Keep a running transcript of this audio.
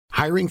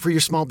Hiring for your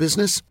small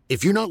business?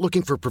 If you're not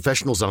looking for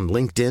professionals on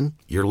LinkedIn,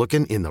 you're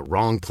looking in the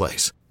wrong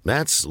place.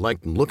 That's like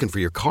looking for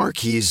your car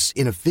keys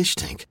in a fish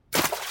tank.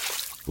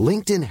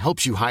 LinkedIn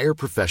helps you hire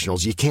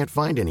professionals you can't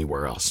find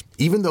anywhere else,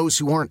 even those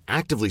who aren't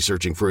actively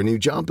searching for a new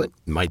job but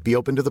might be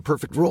open to the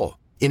perfect role.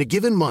 In a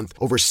given month,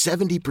 over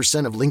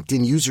 70% of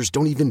LinkedIn users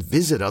don't even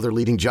visit other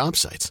leading job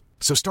sites.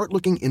 So start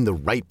looking in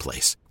the right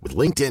place. With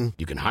LinkedIn,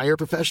 you can hire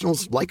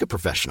professionals like a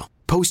professional.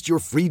 Post your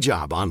free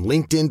job on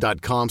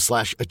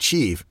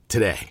linkedin.com/achieve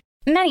today.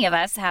 Many of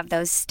us have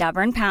those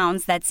stubborn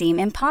pounds that seem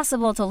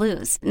impossible to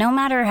lose, no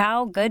matter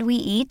how good we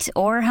eat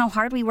or how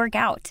hard we work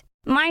out.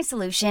 My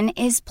solution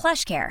is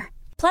PlushCare.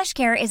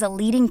 PlushCare is a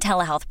leading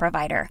telehealth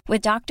provider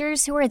with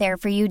doctors who are there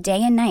for you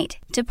day and night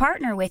to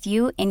partner with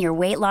you in your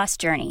weight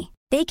loss journey.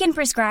 They can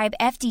prescribe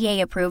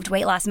FDA-approved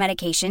weight loss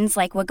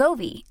medications like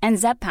Wegovy and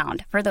Zepbound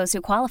for those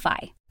who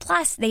qualify.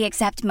 Plus, they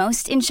accept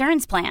most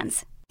insurance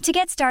plans. To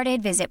get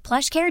started, visit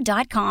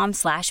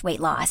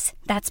plushcare.com/weightloss.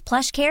 That's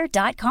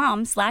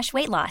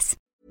plushcare.com/weightloss.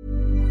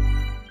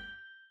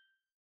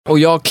 Och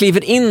jag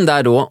kliver in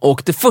där då,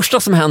 och det första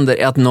som händer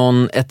är att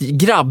ett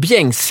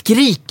grabbgäng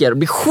skriker och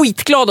blir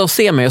skitglada att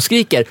se mig och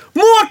skriker: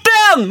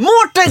 Mårten,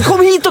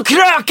 kom hit och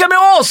kröka med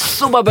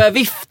oss! Och bara börjar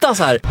vifta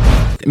så här.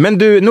 Men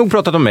du, nog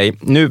pratat om mig.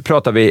 Nu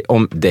pratar vi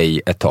om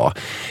dig ett tag.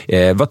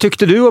 Vad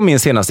tyckte du om min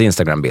senaste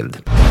Instagram-bild?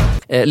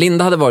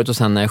 Linda hade varit hos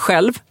henne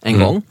själv en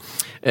gång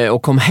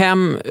och kom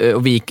hem,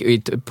 och vi gick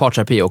i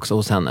parterapi också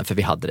hos henne, för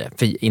vi hade det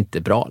för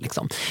inte bra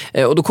liksom.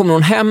 Och då kommer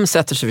hon hem,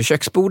 sätter sig vid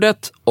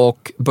köksbordet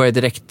och börjar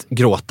direkt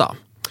gråta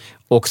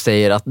och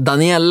säger att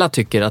Daniela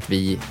tycker att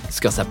vi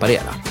ska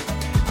separera.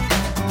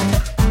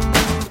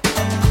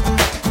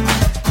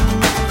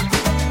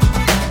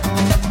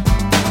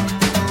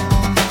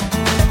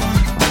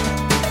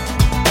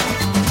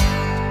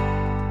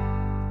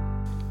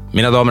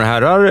 Mina damer och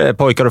herrar,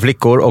 pojkar och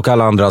flickor och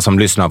alla andra som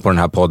lyssnar på den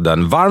här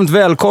podden. Varmt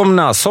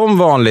välkomna som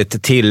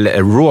vanligt till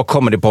Raw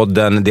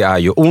Comedy-podden. Det är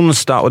ju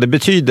onsdag och det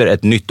betyder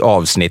ett nytt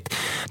avsnitt.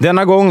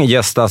 Denna gång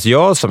gästas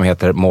jag, som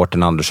heter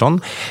Mårten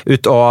Andersson,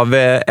 utav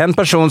en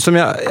person som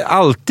jag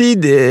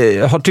alltid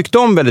har tyckt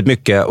om väldigt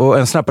mycket. Och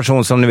en sån här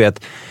person som ni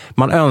vet,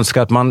 man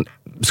önskar att man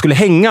skulle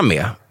hänga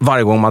med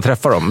varje gång man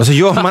träffar dem. Men så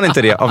gör man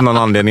inte det av någon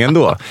anledning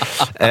ändå.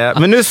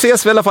 Men nu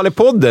ses vi i alla fall i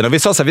podden. Och vi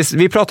sa så här,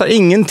 vi pratar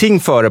ingenting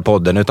före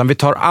podden, utan vi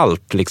tar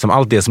allt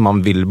det som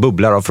man vill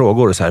bubblar av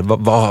frågor. Så här,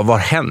 vad har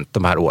hänt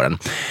de här åren?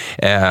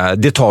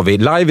 Det tar vi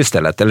live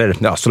istället. Eller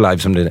ja, så live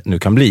som det nu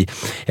kan bli.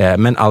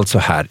 Men alltså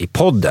här i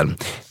podden.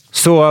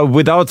 Så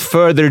without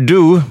further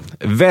ado,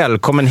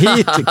 välkommen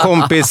hit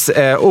kompis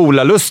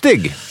Ola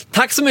Lustig.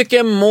 Tack så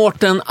mycket,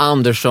 Mårten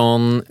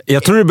Andersson.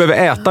 Jag tror du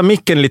behöver äta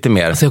micken lite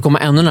mer. Så jag kommer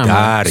ännu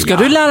närmare. Ska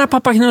du lära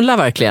pappa knulla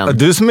verkligen?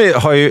 Du som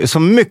har ju så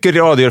mycket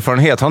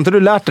radioerfarenhet, har inte du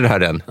lärt dig det här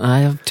än?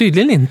 Nej,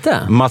 tydligen inte.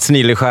 Mats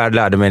Nileskär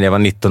lärde mig när jag var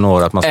 19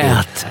 år att man skulle...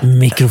 Ät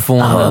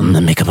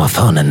mikrofonen.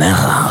 Mikrofonen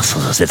nära, så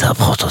sitter jag och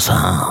pratar så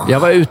här. Jag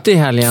var ute i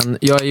helgen,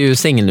 jag är ju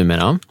singel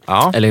numera.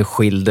 Ja. Eller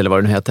skild eller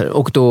vad det nu heter.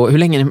 Och då, hur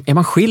länge är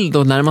man skild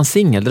och när är man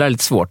singel? Det där är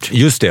lite svårt.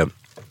 Just det.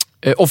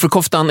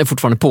 Offerkoftan är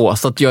fortfarande på,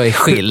 så att jag är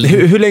skild.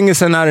 Hur länge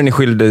sedan är ni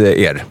skilde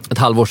er? Ett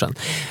halvår sedan.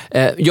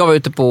 Jag var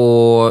ute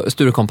på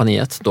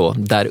Sturecompagniet då,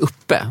 där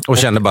uppe. Och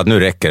kände bara att nu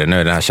räcker det, nu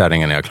är den här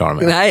kärringen jag klarar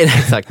med. Nej,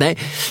 exakt, nej.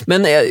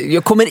 Men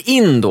jag kommer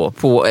in då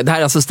på, det här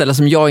är alltså ställe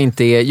som jag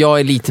inte är, jag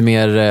är lite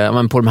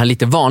mer på de här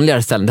lite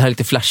vanligare ställen, det här är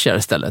lite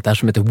flashigare stället, det här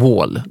som heter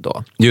Wall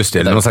då. Just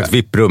det, någon slags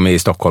VIP-rum i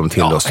Stockholm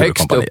till då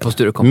Sturecompagniet. Högst upp på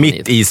Sturecompagniet.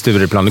 Mitt i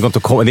Stureplan, det går inte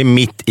att komma, det är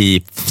mitt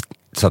i...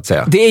 Så att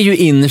säga. Det är ju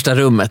innersta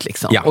rummet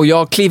liksom. Ja. Och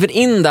jag kliver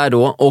in där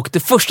då, och det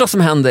första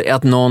som händer är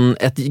att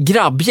ett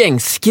grabbgäng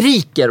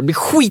skriker och blir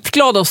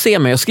skitglada att se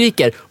mig och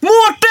skriker: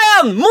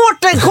 Mårten,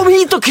 kom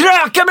hit och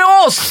kröka med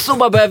oss! Och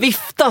bara börjar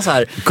vifta så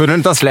här. Kunde du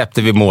inte ha släppt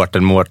det vid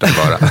Mårten bara?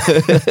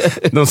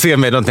 De ser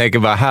mig, de tänker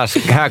bara,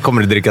 här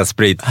kommer det dricka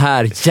sprit.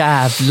 Här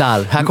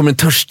jävlar, här kommer en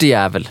törstig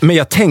jävel. Men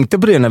jag tänkte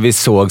på det när vi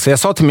såg, så jag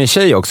sa till min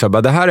tjej också,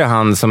 bara, det här är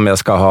han som jag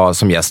ska ha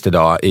som gäst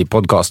idag i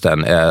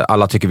podcasten.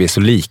 Alla tycker vi är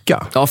så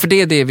lika. Ja, för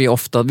det är det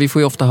vi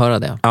får ju ofta höra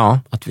det. Ja,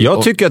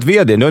 jag tycker att vi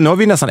är det. Nu har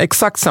vi nästan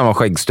exakt samma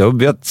skäggstubb,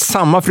 vi har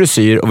samma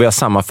frisyr och vi har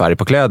samma färg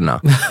på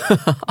kläderna.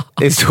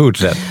 I stort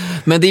sett.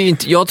 Men det är ju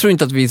inte, jag tror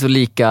inte att vi är så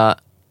lika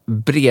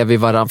bredvid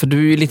varandra, för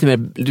du är lite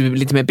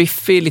mer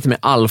biffig, lite mer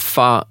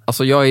alfa.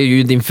 Alltså jag är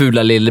ju din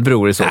fula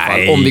lillebror i så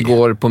fall. Om vi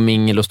går på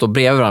mingel och står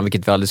bredvid varandra,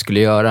 vilket vi aldrig skulle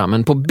göra.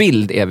 Men på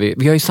bild är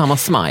vi har ju samma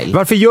smile.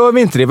 Varför gör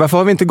vi inte det? Varför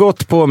har vi inte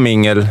gått på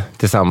mingel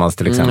tillsammans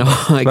till exempel?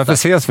 Varför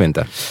ses vi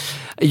inte?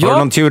 Ja. Har du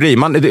någon teori?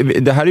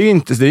 Det här är ju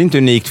inte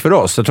unikt för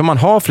oss. Jag tror man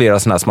har flera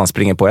sådana som man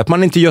springer på. Att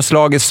man inte gör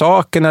slag i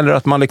saken, eller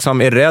att man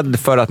liksom är rädd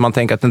för att man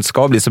tänker att det inte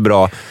ska bli så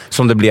bra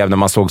som det blev när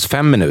man sågs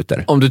 5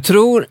 minuter. Om du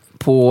tror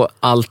på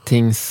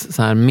alltings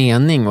så här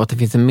mening och att det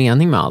finns en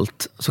mening med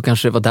allt, så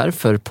kanske det var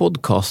därför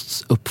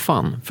podcasts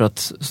uppfann, för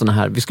att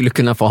vi skulle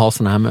kunna få ha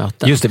såna här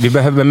möten. Just det,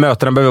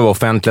 mötena behöver vara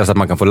offentliga så att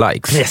man kan få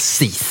likes.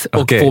 Precis,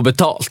 och få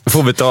betalt.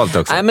 Få betalt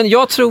också. Nej, men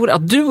jag tror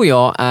att du och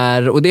jag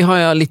och det har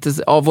jag lite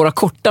av våra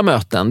korta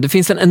möten. Det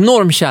finns finns en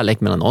enorm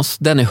kärlek mellan oss.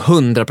 Den är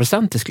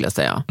 100% skulle jag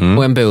säga.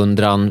 Och en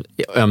beundran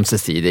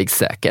ömsesidig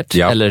säkert.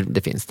 Ja. Eller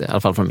det finns det, i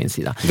alla fall från min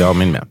sida. Ja,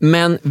 min med.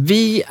 Men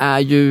vi är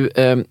ju,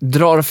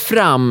 drar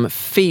fram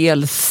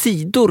fel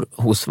sidor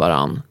hos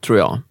varann, tror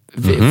jag.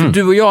 För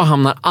du och jag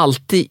hamnar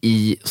alltid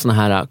i såna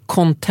här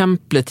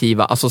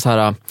kontemplativa, alltså så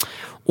här,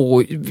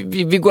 och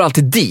vi går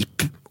alltid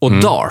deep och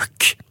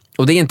dark.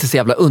 Och det är inte så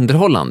jävla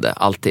underhållande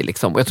alltid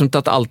liksom. Och jag tror inte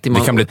att alltid det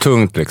kan bli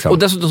tungt liksom. Och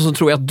dessutom så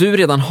tror jag att du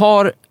redan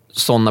har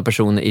sådana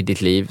personer i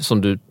ditt liv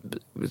som du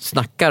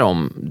snackar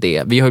om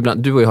det. Vi har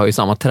ibland, du och jag har ju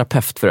samma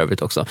terapeut för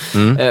övrigt också.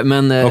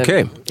 Men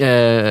okej.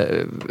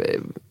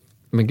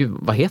 Men gud,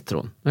 vad heter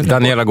hon?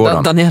 Daniela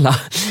Gordon. Daniela,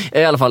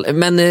 i alla fall.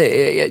 Men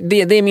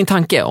det är min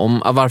tanke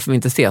om varför vi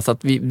inte ses. Att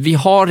vi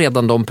har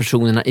redan de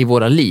personerna i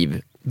våra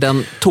liv.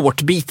 Den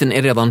tårtbiten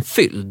är redan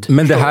fylld.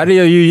 Men det här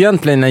är ju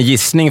egentligen en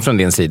gissning från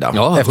din sida.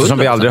 Ja, eftersom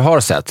 100%. Vi aldrig har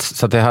sett.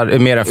 Så att det här är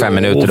mer än 5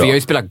 minuter. Och då. Vi har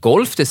ju spelat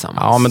golf tillsammans.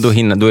 Ja, men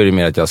då är det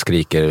mer att jag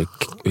skriker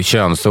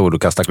könsord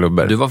och kastar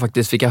klubbor. Du var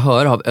faktiskt, fick jag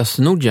höra av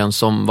Östnordjen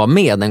som var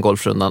med den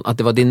golfrundan, att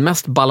det var din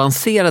mest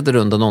balanserade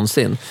runda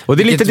någonsin. Och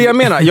det är lite det jag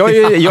menar.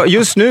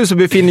 Just nu så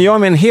befinner jag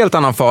mig i en helt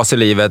annan fas i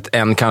livet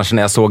än kanske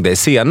när jag såg dig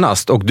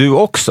senast. Och du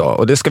också.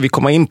 Och det ska vi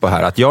komma in på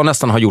här. Att jag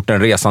nästan har gjort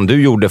den resan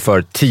du gjorde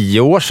för 10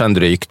 år sedan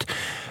drygt.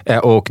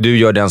 Och du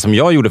gör den som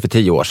jag gjorde för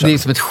 10 år sedan. Det är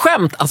som ett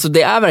skämt. Alltså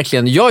det är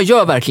verkligen, jag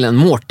gör verkligen en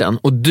Mårten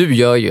och du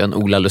gör ju en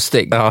Ola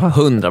Lustig. Ja.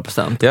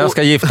 100%. Jag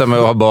ska gifta mig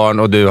och ha barn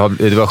och du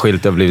har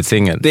skilt och blivit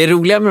singel. Det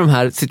roliga med de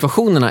här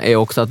situationerna är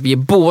också att vi är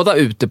båda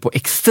ute på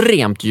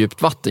extremt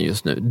djupt vatten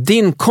just nu.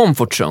 Din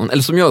comfort zone,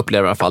 eller som jag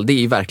upplever i alla fall, det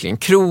är ju verkligen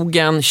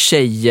krogen,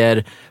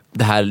 tjejer,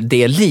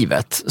 det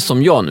livet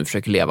som jag nu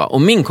försöker leva.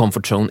 Och min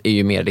comfort zone är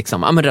ju mer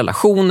liksom,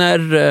 relationer,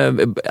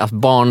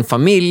 barn,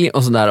 familj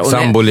och sådär. Och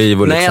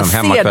samboliv och liksom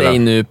hemmakvällar. När jag ser dig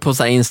nu på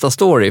så här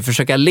Insta-story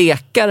försöka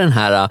leka den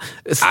här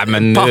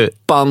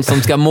pappan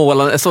som ska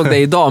måla, jag såg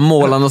dig idag,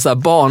 måla något så här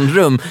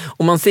barnrum.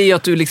 Och man ser ju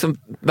att du liksom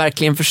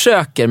verkligen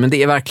försöker, men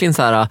det är verkligen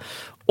så här,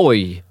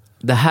 oj,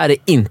 det här är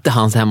inte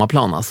hans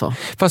hemmaplan alltså.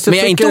 Men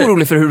jag är inte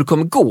orolig för hur det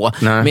kommer gå.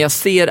 Nej. Men jag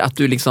ser att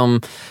du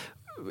liksom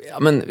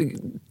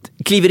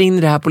kliver in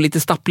i det här på lite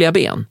stappliga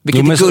ben,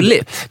 vilket är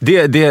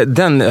gulligt.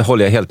 Den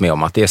håller jag helt med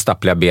om, att det är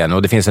stappliga ben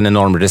och det finns en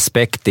enorm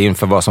respekt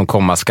inför vad som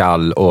komma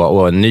skall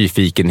och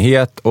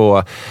nyfikenhet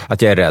och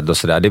att jag är rädd och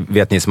sådär. Det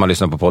vet ni som har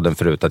lyssnat på podden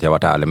förut att jag har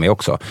varit ärlig med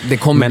också. Det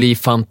kommer bli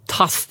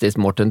fantastiskt,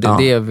 Mårten.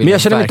 Men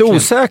jag känner mig inte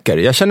osäker.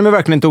 Jag känner mig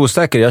verkligen inte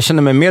osäker. Jag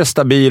känner mig mer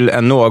stabil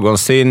än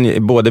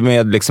någonsin, både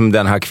med liksom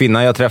den här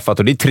kvinnan jag träffat,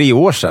 och det är 3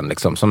 år sedan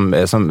liksom, som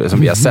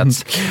vi har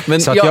setts.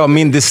 Så att jag har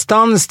min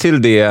distans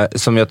till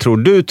det som jag tror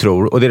du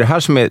tror, och det är det här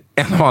som är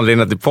en av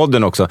anledningarna till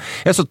podden också.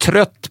 Jag är så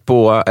trött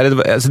på,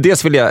 alltså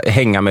dels vill jag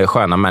hänga med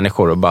sköna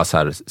människor och bara så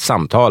här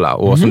samtala,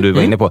 och som du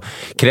var inne på,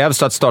 krävs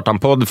det att starta en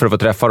podd för att få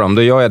träffa dem,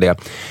 då gör jag det.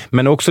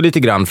 Men också lite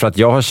grann för att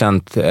jag har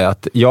känt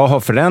att jag har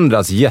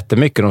förändrats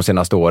jättemycket de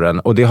senaste åren,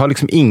 och det har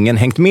liksom ingen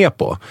hängt med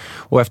på.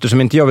 Och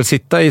eftersom inte jag vill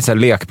sitta i så här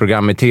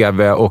lekprogram i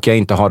tv och jag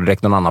inte har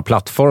direkt någon annan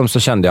plattform, så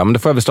kände jag, men då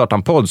får jag väl starta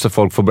en podd så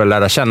folk får börja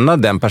lära känna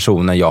den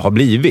personen jag har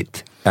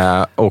blivit.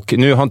 Och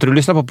nu har inte du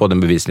lyssnat på podden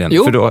bevisligen.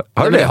 Jo, för då,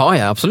 har det har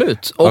jag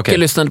absolut. Och jag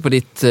lyssnade på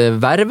ditt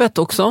Värvet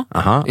också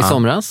i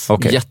somras.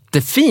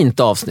 Jättefint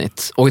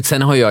avsnitt. Och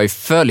sen har jag ju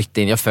följt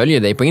in, jag följer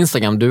dig på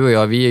Instagram, du och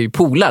jag, vi är ju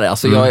polare.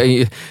 Alltså jag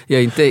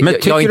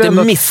har inte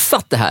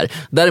missat det här.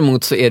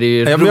 Däremot så är det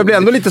ju... Jag blir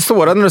ändå lite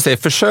sårad när du säger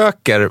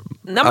försöker.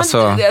 Nej,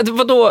 alltså, men,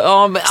 vadå?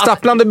 Ja,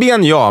 stapplande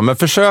ben, ja, men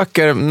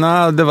försöker,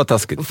 nej, det var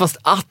taskigt. Fast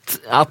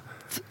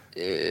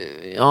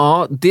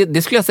ja,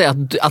 det skulle jag säga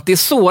att det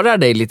sårar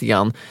dig lite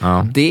grann.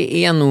 Ja.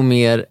 Det är nog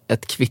mer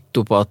ett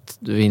kvitto på att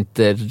du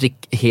inte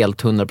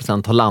helt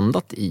 100% har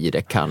landat i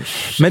det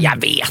kanske. Men,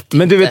 jag vet.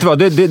 Men du vet vad,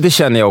 det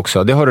känner jag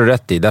också. Det har du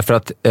rätt i. Därför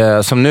att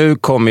som nu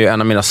kommer ju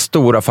en av mina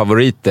stora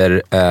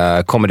favoriter,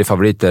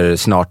 comedy-favoriter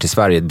snart till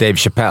Sverige, Dave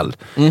Chappelle.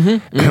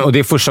 Och det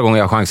är första gången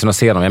jag har chansen att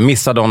se honom. Jag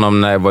missade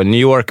honom när jag var i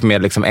New York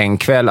med liksom en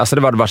kväll. Alltså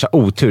det var så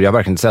otur. Jag har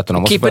verkligen inte sett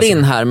honom. Klipper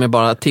in här med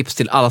bara tips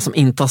till alla som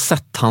inte har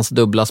sett hans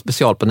dubbla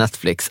special på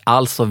Netflix.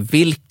 Alltså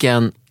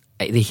vilken...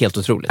 Det är helt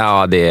otroligt.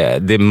 Ja, det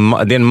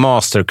är en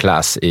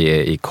masterclass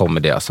i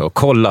comedy. Alltså.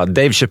 Kolla,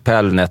 Dave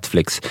Chappelle,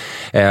 Netflix.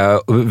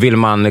 Vill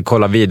man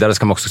kolla vidare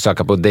ska man också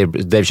söka på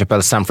Dave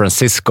Chappelle San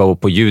Francisco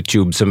på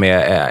YouTube, som är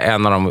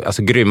en av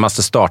de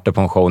grymmaste starter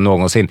på en show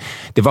någonsin.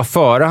 Det var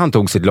före han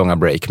tog sitt långa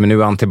break, men nu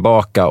är han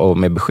tillbaka och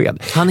med besked.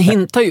 Han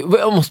hintar ju,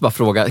 jag måste bara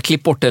fråga,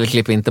 klipp bort det eller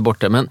klipp inte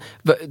bort det, men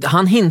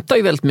han hintar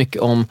ju väldigt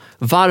mycket om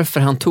varför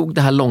han tog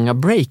det här långa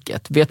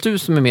breaket. Vet du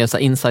som är med så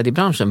inside i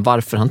branschen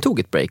varför han tog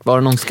ett break? Var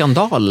det någon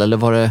skandal eller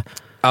var det...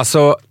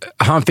 Alltså,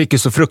 han fick ju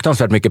så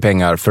fruktansvärt mycket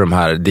pengar för de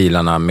här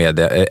dealarna med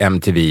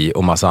MTV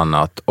och massa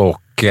annat.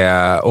 Och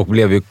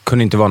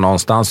kunde inte vara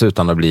någonstans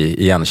utan att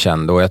bli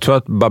igenkänd. Och jag tror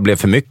att det bara blev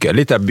för mycket.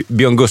 Lite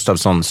Björn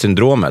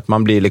Gustafsson-syndromet.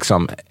 Man blir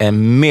liksom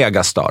en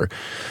megastar.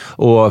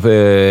 Och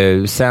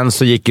sen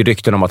så gick ju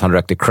rykten om att han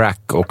rökte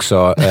crack också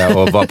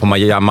och var på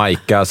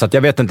Jamaica. Så att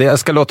jag vet inte, jag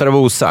ska låta det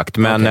vara osagt.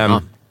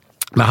 Men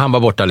han var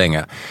borta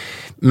länge.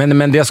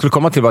 Men det jag skulle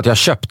komma till var att jag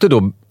köpte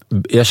då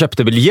jag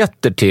köpte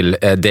biljetter till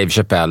Dave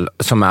Chappelle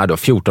som är då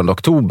 14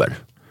 oktober.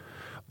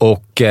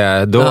 Och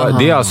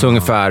det är alltså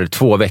ungefär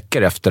 2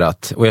 veckor efter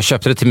att... Och jag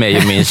köpte det till mig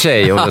och min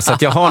tjej. Så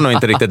att jag har nog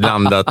inte riktigt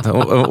landat.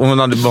 Och hon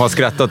hade bara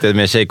skrattat till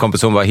min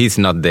tjejkompis. Hon var, he's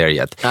not there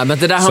yet. Ja, men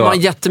det där har man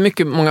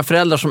jättemycket, många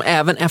föräldrar som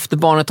även efter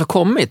barnet har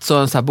kommit så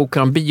här bokar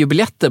de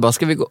biobiljetter. Bara,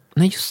 ska vi gå?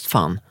 Nej, just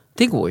fan.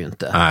 Det går ju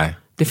inte. Nej.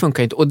 Det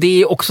funkar inte. Och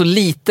det är också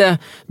lite...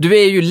 Du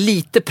är ju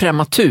lite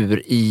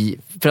prematur i...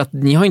 För att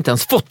ni har inte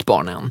ens fått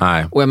barn än.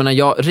 Nej. Och jag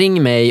menar,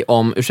 ring mig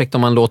om... Ursäkta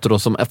om man låter då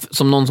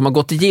som någon som har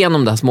gått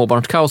igenom det här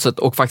småbarnskaoset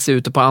och faktiskt är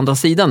ute på andra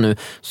sidan nu.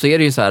 Så är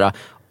det ju så här...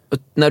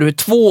 När du är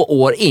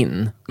 2 år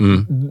in,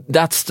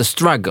 that's the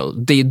struggle.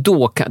 Det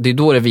är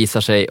då det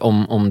visar sig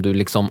om du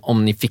liksom,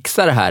 om ni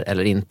fixar det här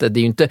eller inte. Det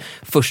är ju inte,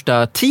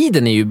 första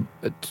tiden är ju,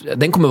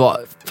 den kommer vara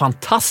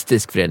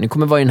fantastisk för er. Ni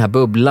kommer vara i den här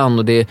bubblan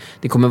och det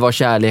kommer vara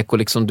kärlek och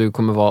liksom du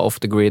kommer vara off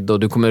the grid och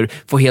du kommer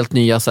få helt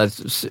nya så här,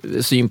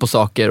 syn på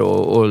saker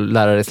och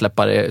lära dig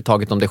släppa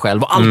taget om dig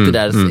själv och allt det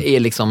där är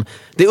liksom,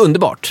 det är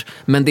underbart.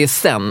 Men det är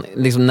sen,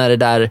 liksom när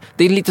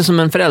det är lite som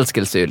en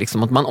förälskelse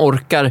liksom, att man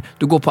orkar,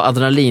 du går på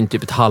adrenalin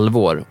typ ett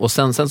halvår och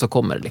sen så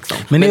kommer det liksom.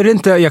 Men är det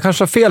inte, jag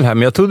kanske har fel här,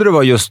 men jag trodde det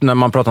var just när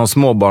man pratar om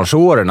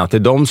småbarnsåren att det är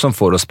de som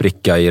får att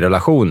spricka i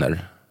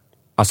relationer.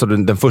 Alltså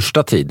den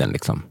första tiden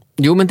liksom.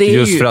 Jo, men det är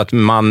just ju... för att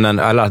mannen,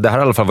 eller det här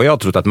är i alla fall vad jag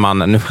trott att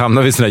mannen, nu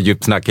hamnar vi i sån här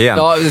djupt snack igen.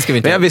 Ja, det ska vi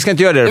inte. Men vi ska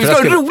inte göra det. Vi ska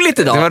ha roligt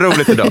idag. Det var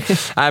roligt idag.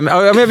 Nej,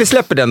 men vi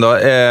släpper den då.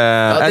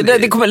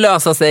 Det kommer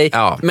lösa sig,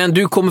 ja. Men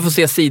du kommer få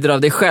se sidor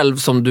av dig själv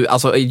som du,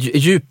 alltså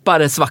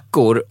djupare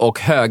svackor och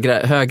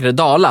högre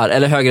dalar,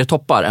 eller högre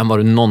toppar än vad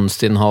du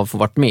någonsin har fått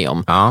varit med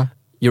om. Ja.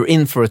 You're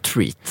in for a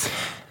treat.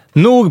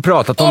 Nog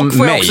pratat om mig. Och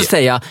får jag också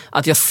säga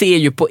att jag ser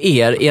ju på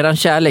eran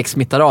kärlek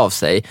smittar av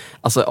sig.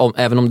 Alltså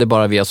även om det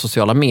bara är via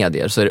sociala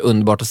medier så är det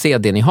underbart att se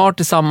det ni har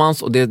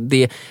tillsammans och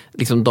det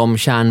liksom de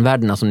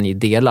kärnvärdena som ni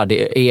delar.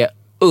 Det är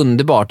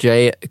underbart.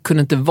 Jag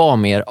kunde inte vara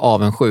mer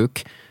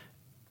avundsjuk.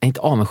 Inte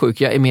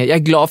avundsjuk, jag är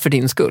glad för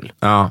din skull.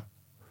 Ja.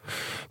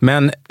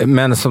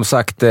 Men som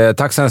sagt,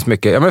 tack så hemskt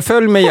mycket. Ja, men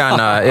följ mig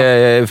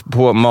gärna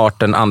på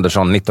Martin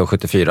Andersson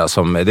 1974.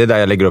 Det är där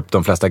jag lägger upp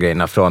de flesta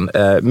grejerna från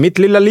mitt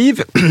lilla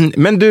liv.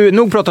 Men du,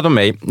 nog pratat om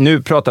mig.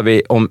 Nu pratar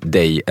vi om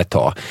dig ett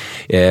tag.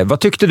 Vad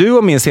tyckte du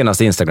om min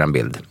senaste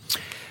Instagram-bild?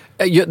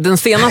 Den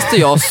senaste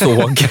jag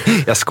såg...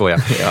 Jag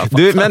skojar.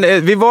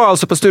 Men vi var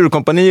alltså på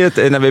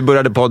Sturecompagniet när vi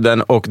började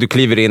podden och du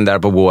kliver in där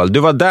på Wall. Du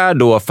var där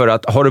då för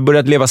att, har du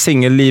börjat leva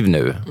singelliv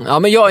nu? Ja,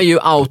 men jag är ju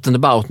out and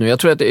about nu. Jag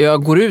tror att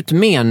jag går ut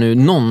mer nu,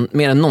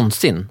 mer än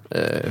någonsin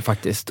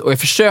faktiskt. Och jag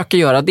försöker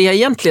göra, det är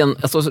egentligen,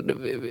 alltså,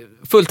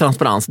 full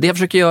transparens, det jag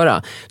försöker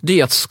göra, det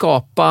är att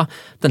skapa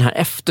den här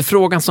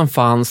efterfrågan som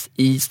fanns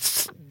i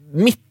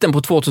mitten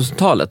på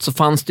 2000-talet. Så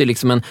fanns det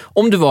liksom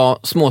om du var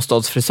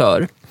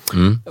småstadsfrisör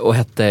och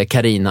hette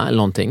Carina eller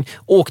någonting,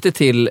 åkte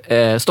till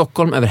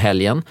Stockholm över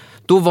helgen,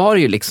 då var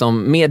det ju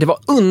liksom det var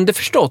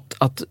underförstått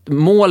att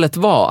målet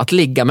var att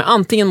ligga med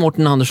antingen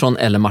Mårten Andersson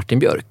eller Martin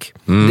Björk.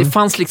 Det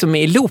fanns liksom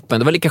med i loopen.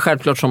 Det var lika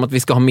självklart som att vi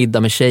ska ha middag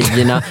med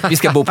tjejerna, vi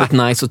ska bo på ett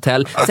nice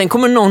hotell. Sen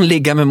kommer någon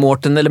ligga med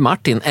Mårten eller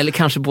Martin, eller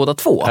kanske båda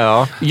två.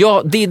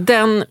 Ja, det är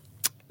den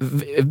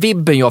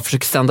vibben jag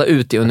försöker sända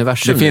ut i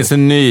universum. Det finns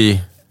en ny...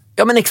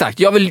 Ja, men exakt.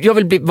 Jag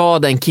vill vara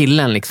den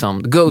killen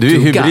liksom. Du är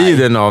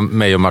hybriden av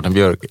mig och Martin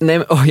Björk. Nej,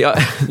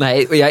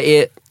 och jag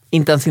är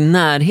inte ens i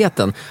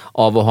närheten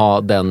av att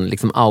ha den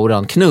liksom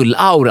auran,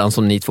 knullauran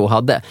som ni två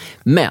hade.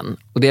 Men,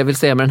 och det jag vill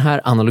säga med den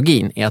här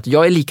analogin är att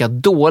jag är lika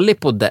dålig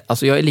på det.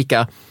 Alltså jag är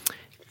lika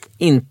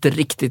inte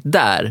riktigt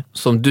där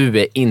som du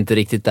är inte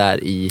riktigt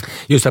där i.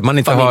 Just att man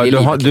inte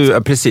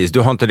har precis, du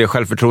har inte det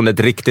självförtroendet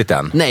riktigt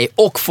än. Nej,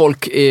 och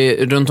folk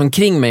runt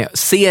omkring mig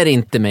ser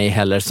inte mig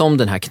heller som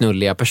den här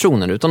knulliga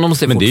personen, utan de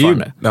ser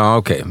fortfarande.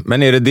 Okej.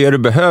 Men är det du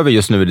behöver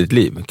just nu i ditt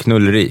liv?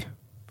 Knulleri?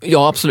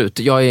 Ja, absolut.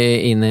 Jag är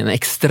inne i en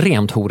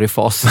extremt horig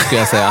fas,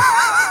 skulle jag säga.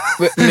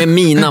 Med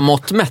mina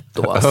mått mätt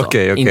då alltså.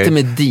 Okay. Inte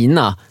med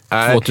dina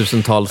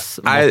 2000-tals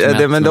mått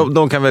mätt. Men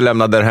de kan vi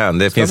lämna därhän.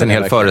 Det finns en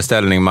hel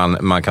föreställning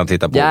man kan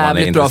titta på.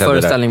 Jävligt bra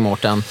föreställning,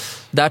 Mårten.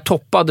 Där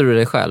toppade du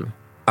dig själv.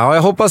 Ja,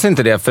 jag hoppas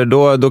inte det, för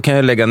då kan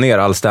jag lägga ner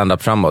all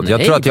stand-up framåt.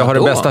 Jag tror att jag har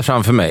det bästa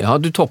framför mig. Ja,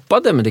 du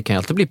toppade, men det kan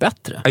alltid bli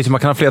bättre. Alltså,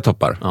 man kan ha fler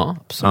toppar. Ja,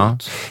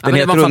 absolut. Ja. Den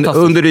heter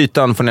Under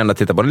ytan, får ni gärna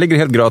titta på. Den ligger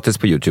helt gratis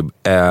på YouTube.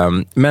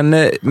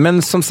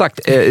 Men som sagt,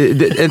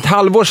 ett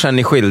halvår sedan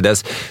ni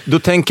skildes, då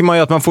tänker man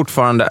ju att man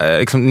fortfarande...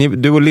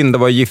 Liksom, du och Linda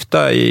var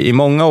gifta i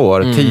många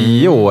år,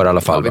 10 år i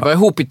alla fall. Ja, vi var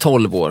ihop i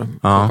 12 år,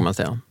 kan man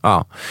säga.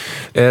 Ja.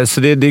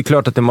 Så det är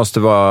klart att det måste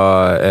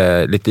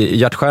vara lite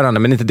hjärtskärande,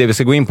 men inte det vi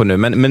ska gå in på nu.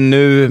 Men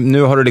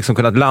nu har du liksom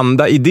kunnat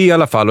landa i det i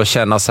alla fall och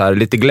känna så här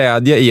lite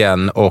glädje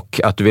igen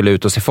och att du vill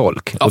ut och se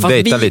folk och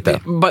dejta lite.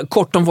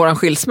 Kort om våran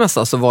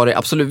skilsmässa så var det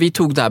absolut, vi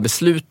tog det här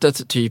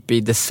beslutet typ i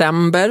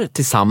december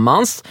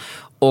tillsammans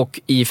Och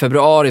i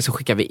februari så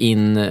skickar vi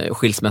in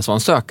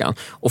skilsmässoansökan.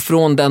 Och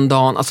från den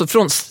dagen, alltså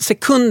från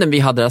sekunden vi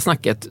hade det här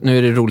snacket, nu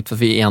är det roligt för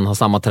att vi igen har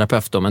samma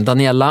terapeut då, men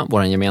Daniela,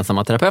 vår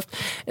gemensamma terapeut,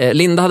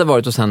 Linda hade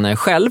varit hos henne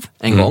själv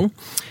en gång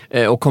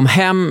och kom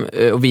hem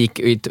och vi gick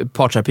i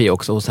parterapi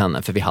också hos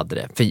henne för vi hade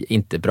det för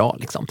inte bra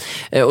liksom.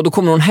 Och då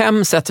kommer hon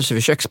hem, sätter sig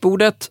vid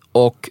köksbordet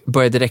och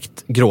börjar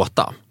direkt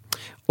gråta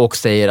och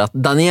säger att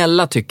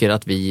Daniela tycker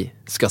att vi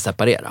ska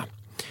separera.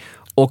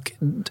 Och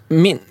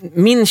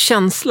min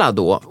känsla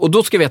då, och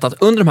då ska jag veta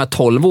att under de här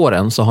 12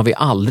 åren så har vi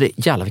aldrig,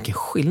 jävla vilken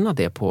skillnad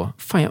det är på,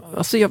 fan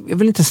jag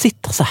vill inte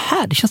sitta så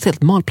här, det känns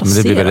helt malplacerat.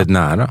 Men det blir väldigt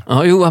nära.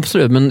 Ja, jo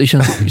absolut, men det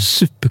känns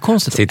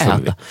superkonstigt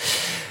att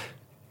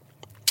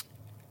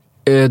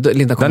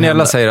äta.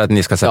 Daniela säger att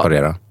ni ska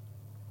separera. Ja.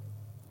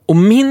 Och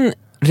min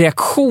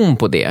reaktion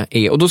på det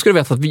är, och då ska du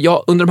veta att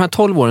under de här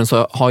 12 åren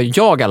så har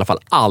jag i alla fall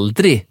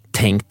aldrig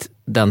tänkt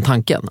den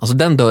tanken. Alltså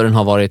den dörren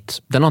har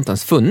inte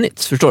ens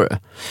funnits, förstår du?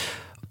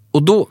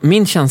 Och då,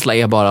 min känsla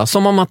är bara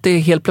som om att det är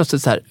helt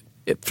plötsligt så här,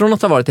 från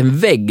att ha varit en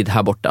vägg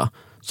här borta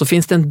så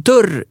finns det en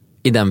dörr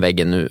i den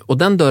väggen nu och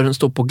den dörren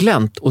står på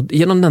glänt och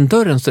genom den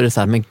dörren så är det så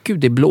här, men gud,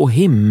 det är blå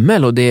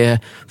himmel och det är,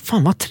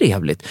 fan vad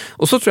trevligt.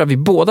 Och så tror jag vi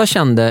båda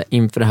kände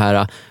inför det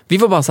här, vi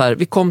var bara så här,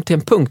 vi kom till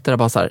en punkt där det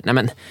bara så här, nej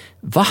men,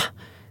 va?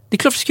 Det är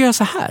klart vi ska göra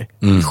så här.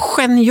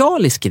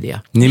 Genialisk idé.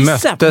 Ni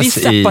möttes vi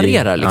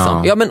separerar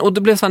liksom. Ja, men, och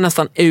det blev så här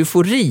nästan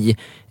eufori.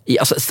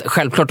 Alltså,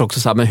 självklart också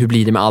så här, men hur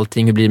blir det med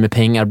allting? Hur blir det med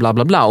pengar? Bla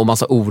bla bla. Och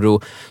massa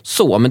oro.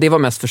 Så, men det var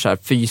mest för så här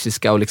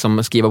fysiska och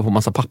liksom skriva på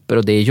massa papper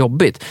och det är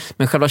jobbigt.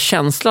 Men själva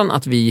känslan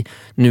att vi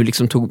nu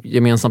liksom tog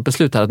gemensamt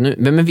beslut här att nu,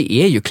 men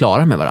vi är ju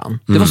klara med varandra.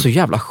 Det var så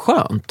jävla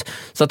skönt.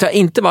 Så att jag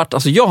inte varit,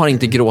 alltså jag har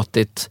inte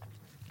gråtit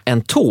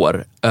en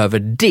tår över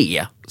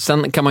det.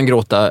 Sen kan man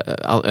gråta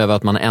över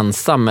att man är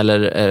ensam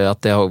eller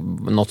att det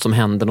har något som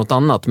händer något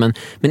annat. Men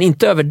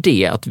inte över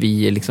det att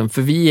vi liksom,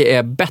 för vi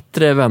är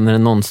bättre vänner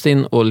än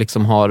någonsin och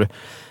liksom har,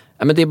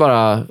 ja, men det är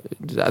bara,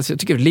 alltså jag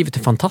tycker att livet är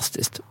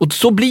fantastiskt. Och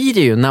så blir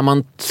det ju när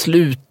man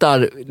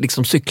slutar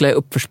liksom cykla i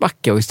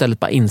uppförsbacke och istället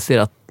bara inser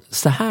att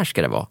så här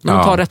ska det vara. När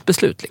man tar rätt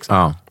beslut liksom.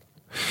 Ja.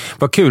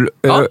 Vad kul.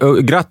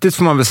 Grattis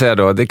får man väl säga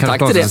då. Det kan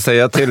man inte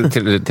säga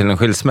till en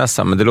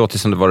skilsmässa, men det låter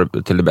som det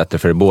var till det bättre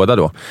för er båda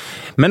då.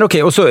 Men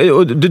okej,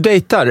 och du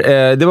dejtar.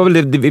 Det var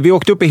väl vi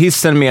åkte upp i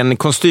hissen med en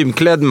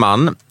kostymklädd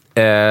man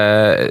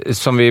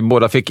som vi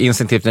båda fick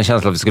instinktivt en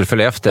känsla att vi skulle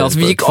följa efter. Alltså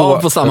vi gick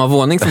av på samma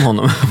våning som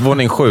honom.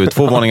 Våning 7,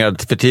 2 våningar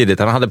för tidigt.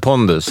 Han hade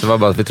pondus. Det var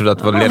bara att vi trodde att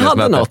det var ledningsmöte. Han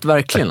hade något,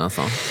 verkligen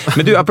alltså.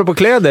 Men du, apropå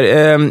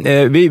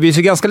kläder. Vi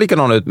ser ganska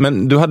likadana ut,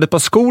 men du hade ett par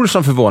skor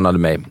som förvånade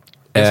mig.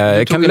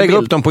 Kan du lägga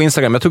upp dem på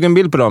Instagram? Jag tog en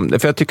bild på dem,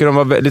 för jag tycker de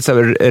var lite så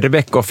här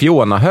Rebecca och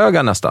Fiona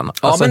höga nästan.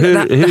 Ja, alltså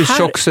hur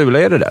tjock sula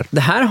är det där?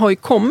 Det här har ju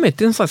kommit,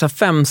 det är en slags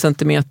 5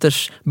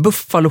 centimeters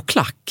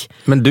buffaloklack.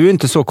 Men du är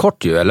inte så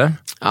kort ju, eller?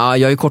 Ja,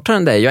 jag är kortare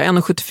än dig. Jag är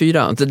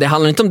 1,74. Det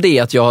handlar inte om det,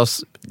 att jag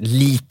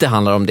lite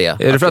handlar om det.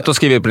 Är det för att du har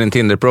skrivit på din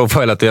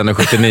Tinder-profile att du är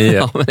 1,79?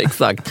 Ja, men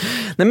exakt.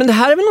 Nej, men det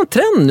här är väl någon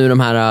trend nu, de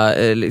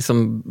här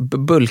liksom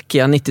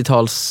bulkiga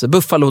 90-tals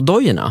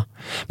buffalodojorna.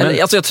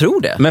 Alltså jag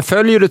tror det. Men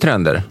följer du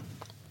trender?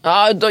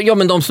 Ja,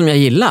 men de som jag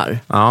gillar.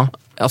 Ja.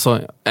 Alltså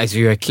jag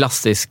är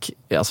klassisk.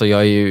 Alltså jag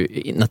är ju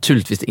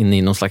naturligtvis inne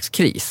i någon slags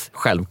kris.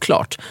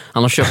 Självklart.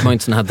 Annars köper man ju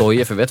inte såna här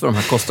dojor, för vet du vad de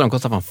här kostar? De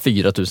kostar fan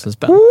 4 000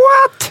 spänn.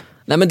 What?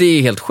 Nej, men det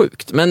är helt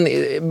sjukt. Men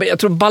jag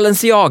tror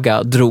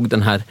Balenciaga drog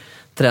den här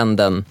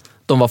trenden.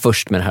 De var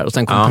först med det här och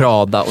sen kom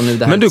Prada och nu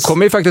det här. Men du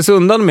kommer ju faktiskt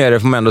undan med det,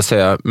 får man ändå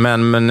säga.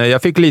 Men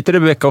jag fick lite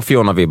Rebecca och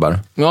Fiona-vibbar.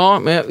 Ja,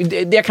 men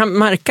det jag kan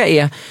märka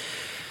är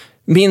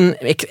min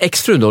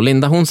exfru då,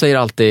 Linda, hon säger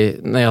alltid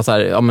när jag så här,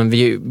 ja men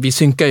vi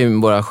synkar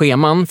ju våra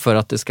scheman för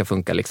att det ska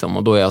funka liksom,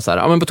 och då är jag så här,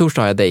 ja men på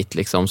torsdag har jag dejt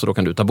liksom, så då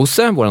kan du ta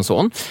Bosse, våran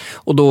son,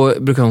 och då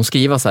brukar hon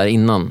skriva så här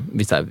innan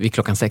vid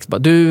klockan 6 bara,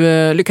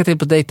 du, lycka till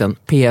på dejten,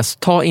 PS,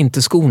 ta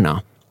inte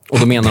skorna. Och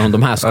då menar hon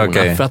de här skorna.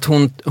 Okay. För att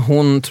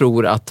hon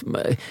tror att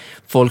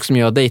folk som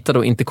jag dejtar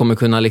då inte kommer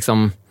kunna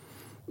liksom,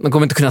 man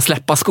kommer inte kunna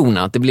släppa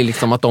skorna, det blir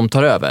liksom att de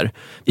tar över.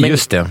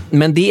 Just det.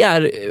 Men det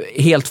är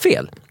helt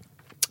fel.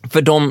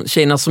 För de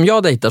tjejerna som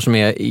jag dejtar som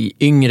är i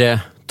yngre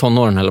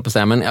tonåren, eller på att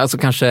säga, men alltså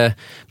kanske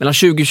mellan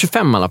 20 och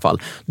 25 i alla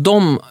fall,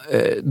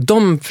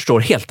 de förstår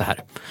helt det här.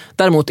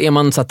 Däremot är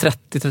man så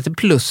 30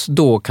 plus,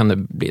 då kan det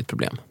bli ett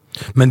problem.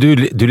 Men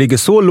du ligger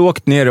så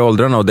lågt ner i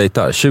åldrarna och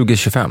dejtar,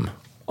 20-25?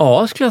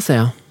 Ja, skulle jag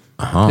säga.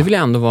 Aha. Det vill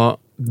jag ändå vara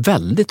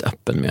väldigt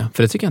öppen med,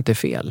 för det tycker jag inte är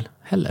fel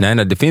heller.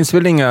 Nej, det finns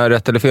väl inga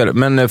rätt eller fel.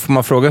 Men får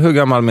man fråga hur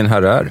gammal min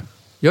herre är?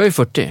 Jag är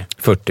 40.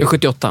 Jag är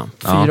 78.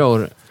 4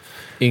 år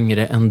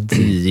yngre än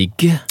dig.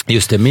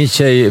 Just det, min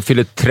tjej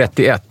fyller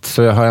 31,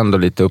 så jag har ändå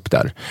lite upp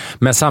där.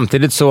 Men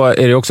samtidigt så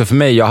är det också för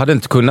mig, jag hade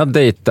inte kunnat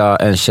dejta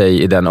en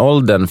tjej i den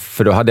åldern,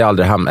 för då hade jag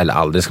aldrig hamnat, eller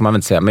aldrig ska man väl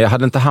inte säga, men jag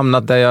hade inte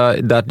hamnat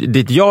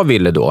dit jag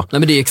ville då. Nej,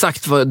 men det är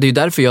exakt, det är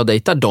därför jag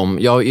dejtar dem.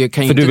 Jag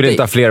kan för du vill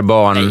inte ha fler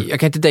barn? Nej, jag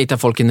kan inte dejta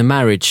folk in the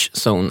marriage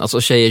zone.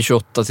 Alltså tjejer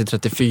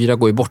 28-34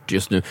 går ju bort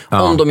just nu.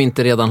 Ja. Om de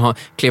inte redan har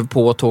klev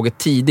på tåget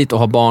tidigt och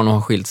har barn och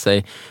har skilt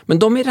sig. Men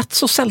de är rätt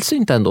så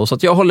sällsynta ändå, så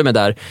att jag håller med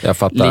där. Jag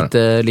fattar.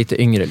 Lite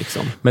lite yngre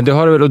liksom. Men det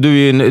har du väl, och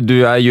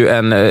du är ju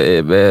en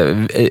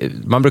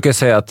man brukar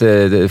säga att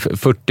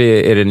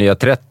 40 är det nya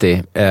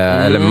 30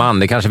 eller man,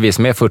 det kanske vi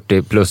som är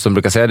 40 plus som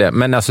brukar säga det,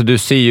 men alltså du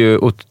ser ju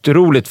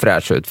otroligt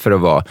fräsch ut för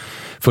att vara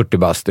 40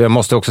 bast. Jag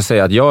måste också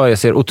säga att jag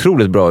ser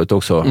otroligt bra ut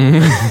också.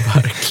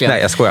 Verkligen.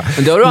 Nej, jag skojar.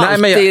 Men det har du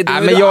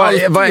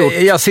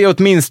alltid, jag ser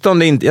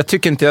åtminstone inte, jag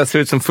tycker inte jag ser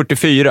ut som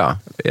 44.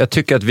 Jag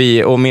tycker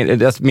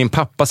att min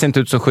pappa ser inte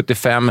ut som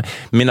 75.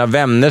 Mina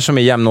vänner som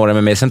är jämnåriga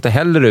med mig ser inte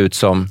heller ut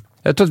som...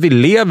 Jag tror att vi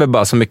lever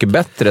bara så mycket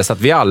bättre så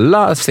att vi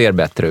alla ser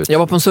bättre ut. Jag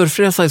var på en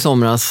surfresa i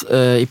somras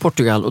i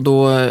Portugal och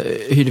då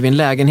hyrde vi en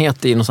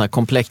lägenhet i någon sån här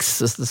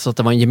komplex så att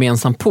det var en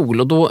gemensam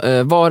pool och då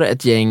var det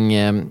ett gäng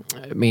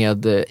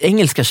med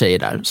engelska tjejer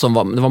där som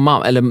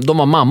de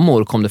var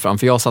mammor kom det fram,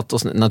 för jag satt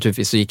och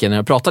naturligtvis så gick jag ner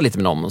och pratade lite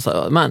med dem och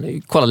sa,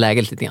 men kolla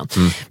läget lite grann.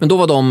 Men då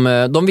var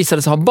de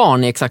visade sig ha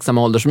barn i exakt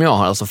samma ålder som jag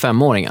har, alltså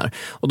 5-åringar.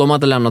 Och de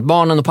hade lämnat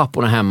barnen och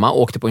papporna hemma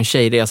och åkte på en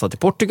tjejresa till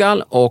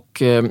Portugal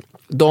och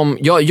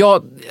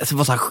jag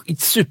var så här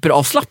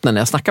superavslappnad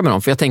när jag snackade med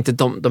dem, för jag tänkte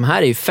att de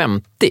här är ju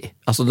 50,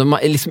 alltså de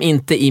är liksom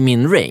inte i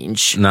min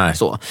range. Nej.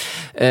 Så.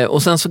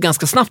 Och sen så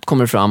ganska snabbt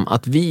kommer det fram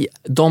att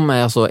de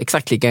är alltså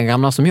exakt lika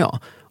gamla som jag.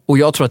 Och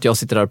jag tror att jag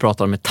sitter där och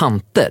pratar med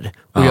tanter.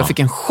 Och jag fick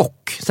en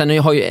chock. Sen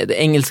jag har ju det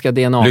engelska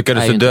DNA.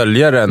 Lyckades du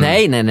dölja den?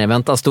 Nej,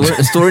 vänta.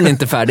 Storyn är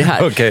inte färdig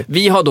här. Okay.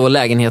 Vi har då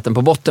lägenheten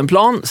på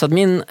bottenplan. Så att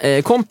min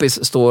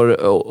kompis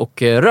står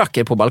och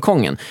röker på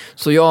balkongen.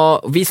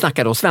 Så vi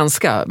snackar då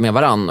svenska med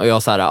varann. Och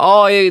jag så här,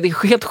 det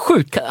är helt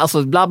sjukt.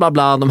 Alltså bla bla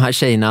bla, de här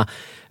tjejerna.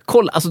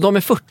 Kolla, alltså de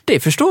är 40,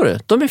 förstår du?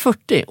 De är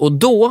 40. Och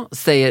då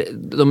säger,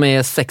 de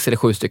är 6 eller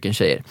 7 stycken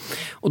tjejer.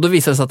 Och då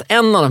visar det sig att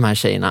en av de här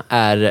tjejerna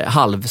är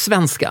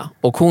halvsvenska.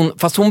 Och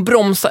hon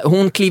bromsar,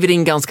 hon kliver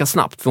in ganska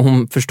snabbt för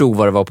hon förstod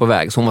vad det var på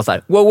väg. Så hon var så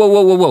här,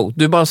 wow,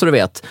 du bara så du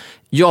vet.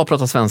 Jag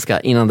pratar svenska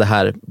innan det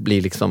här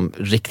blir liksom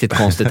riktigt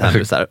konstigt här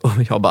nu så här. Och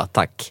jag bara,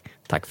 tack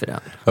för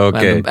det.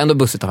 Okay. Men ändå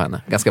bussigt av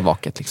henne. Ganska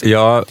vaket liksom.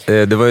 Ja,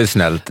 det var ju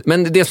snällt.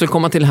 Men det jag skulle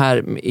komma till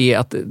här är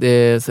att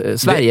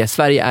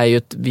Sverige är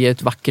ju vi är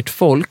ett vackert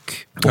folk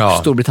och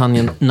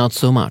Storbritannien not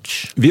so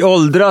much. Vi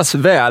åldras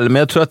väl, men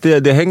jag tror att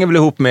det hänger väl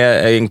ihop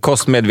med en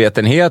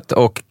kostmedvetenhet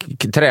och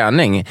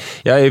träning.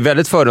 Jag är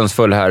väldigt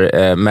fördomsfull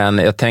här, men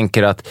jag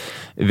tänker att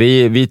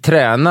vi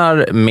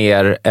tränar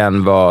mer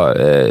än vad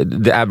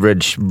the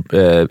average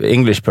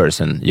English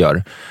person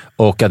gör.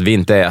 Och att vi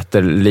inte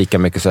äter lika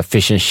mycket så här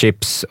fish and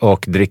chips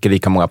och dricker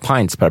lika många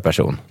pints per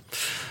person.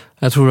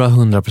 Jag tror du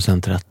har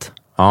 100% rätt.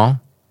 Ja,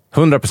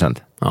 100%.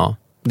 Ja.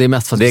 Det är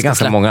mest för att det är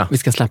ganska många. Vi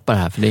ska släppa det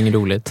här för det är inget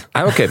roligt.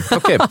 Okej.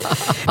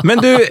 Men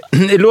du,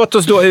 låt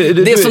oss då...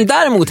 Det som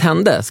däremot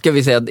hände, ska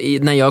vi säga,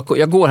 när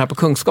jag går här på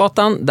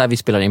Kungsgatan där vi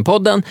spelar in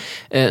podden,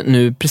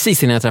 nu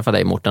precis innan jag träffade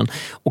dig, Morten.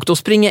 Och då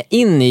springer jag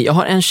in jag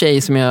har en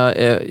tjej som jag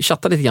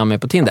chattar lite grann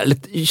med på Tinder.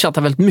 Eller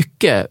chattar väldigt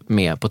mycket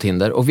med på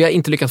Tinder. Och vi har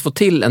inte lyckats få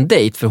till en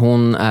dejt för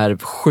hon är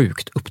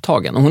sjukt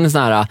upptagen. Och hon är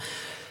sån här...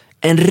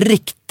 En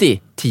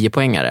riktig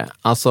 10-poängare.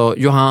 Alltså,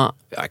 jag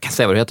kan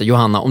säga vad du heter.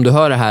 Johanna, om du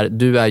hör det här,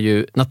 du är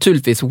ju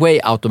naturligtvis way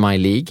out of my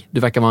League.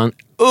 Du verkar vara en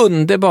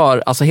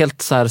underbar, alltså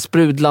helt så här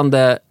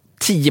sprudlande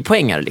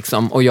 10-poängare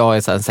liksom. Och jag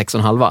är så här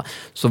 6,5.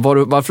 Så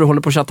varför du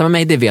håller på att chatta med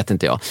mig, det vet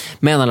inte jag.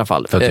 Men i alla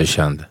fall. För att du är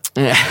känd.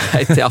 Nej,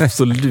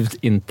 absolut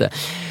inte.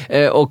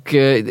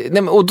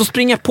 Och då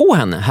springer jag på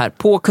henne här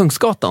på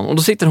Kungsgatan. Och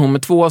då sitter hon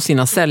med 2 av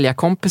sina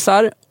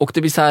säljarkompisar. Och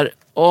det blir så här...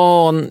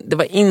 det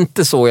var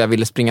inte så jag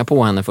ville springa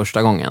på henne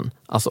första gången.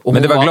 Alltså,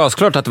 men det var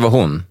glasklart att det var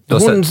hon?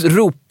 Hon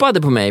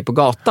ropade på mig på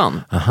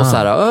gatan. Aha. Och så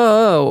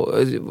här,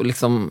 och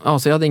liksom,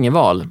 så jag hade ingen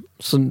val.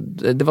 Så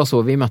det var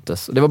så vi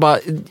möttes. Det var bara...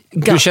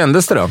 Hur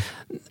kändes det då?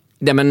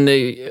 Ja, men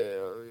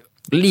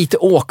lite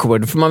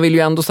awkward. För man vill ju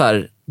ändå så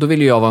här... Då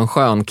vill ju jag vara en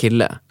skön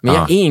kille. Men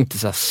jag är inte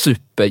så här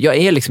jag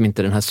är liksom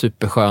inte den här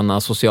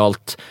supersköna,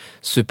 socialt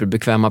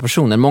superbekväma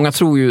personen. Många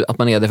tror ju att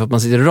man är det för att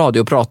man sitter i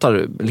radio och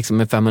pratar liksom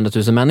med 500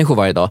 000 människor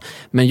varje dag.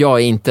 Men jag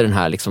är inte den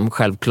här liksom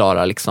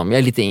självklara, liksom. Jag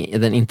är lite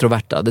den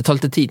introverta. Det tar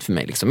lite tid för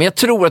mig. Liksom. Men jag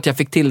tror att jag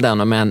fick till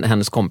den med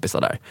hennes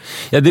kompisar där.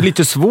 Ja, det är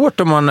lite svårt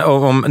om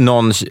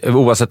någon,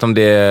 oavsett om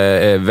det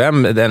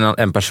är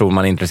en person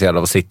man är intresserad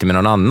av, att sitta med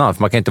någon annan.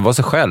 För man kan inte vara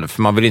sig själv.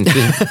 För man vill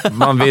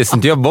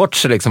inte göra bort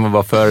sig liksom, och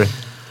vara för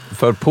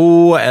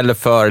på eller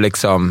för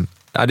liksom...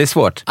 Ja, det är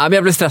svårt. Ja, men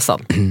jag blir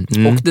stressad.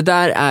 Och det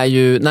där är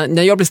ju...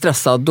 När jag blir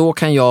stressad, då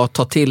kan jag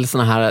ta till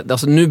såna här...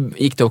 Alltså nu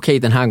gick det okej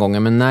den här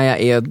gången,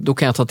 men då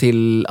kan jag ta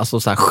till alltså,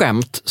 så här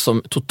skämt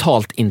som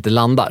totalt inte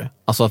landar.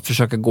 Alltså att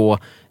försöka gå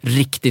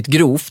riktigt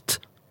grovt.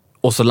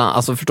 Och så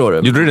alltså förstår du?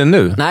 Gjorde du det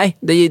nu? Nej,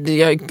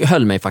 jag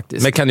höll mig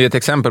faktiskt. Men kan du ge ett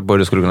exempel på hur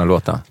det skulle kunna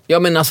låta? Ja,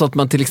 men alltså att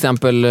man till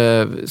exempel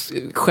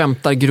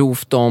skämtar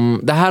grovt om...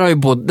 Den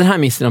här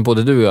missen har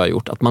både du och jag har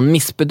gjort. Att man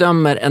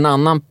missbedömer en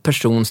annan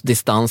persons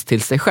distans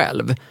till sig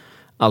själv.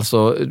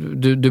 Alltså,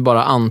 du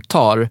bara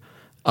antar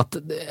att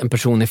en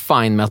person är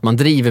fine med att man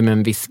driver med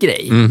en viss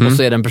grej. Mm-hmm.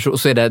 Och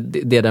så är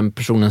det den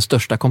personens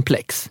största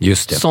komplex.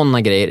 Just det.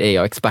 Sådana grejer är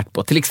jag expert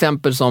på. Till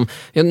exempel som,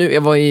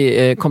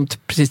 jag kom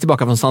precis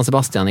tillbaka från San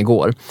Sebastian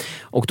igår.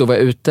 Och då var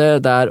jag ute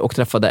där och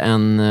träffade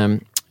en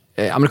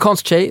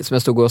amerikansk tjej som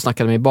jag stod och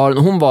snackade med i baren.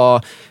 Hon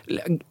var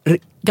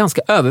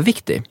ganska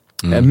överviktig.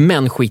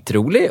 Men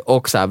skitrolig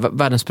och så här,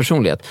 världens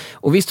personlighet.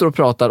 Och vi står och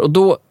pratar och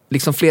då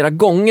liksom flera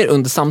gånger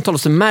under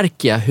samtalet så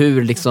märker jag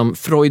hur liksom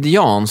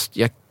freudianskt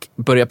jag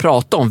börjar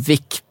prata om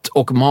vikt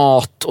och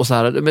mat och så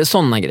här,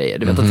 sådana grejer.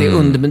 Du vet att det är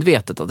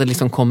undermedvetet, att det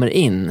liksom kommer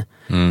in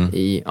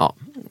i, ja.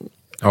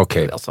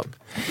 Okej. Alltså,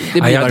 det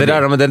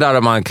där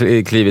har man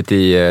klivit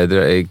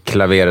i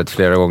klaveret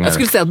flera gånger. Jag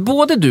skulle säga att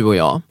både du och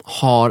jag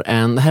har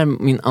det här är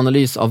min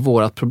analys av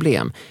vårat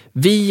problem.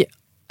 Vi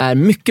är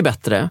mycket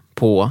bättre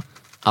på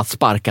att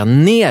sparka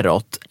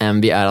neråt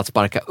än vi är att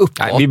sparka uppåt.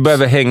 Nej, vi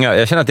behöver hänga.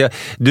 Jag känner att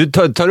du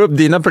tar upp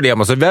dina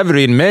problem och så väver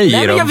du in mig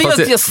i dem. Jag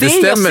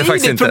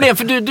ser ditt problem,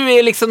 för du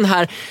är liksom den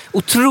här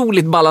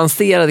otroligt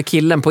balanserade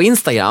killen på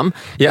Instagram.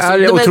 Jag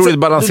är otroligt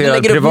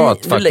balanserad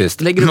privat faktiskt.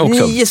 Du lägger upp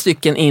 9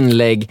 stycken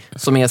inlägg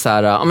som är så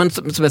här,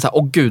 som är så här,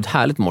 åh gud,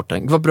 härligt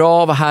Mårten. Vad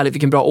bra, vad härligt,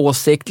 vilken bra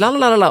åsikt.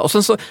 Lalalala. Och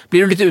sen så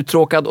blir du lite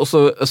uttråkad och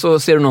så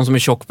ser du någon som är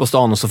tjock på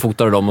stan och så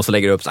fotar du dem och så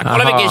lägger du upp så här,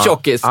 kolla vilken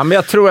tjockis. Ja, men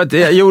jag tror att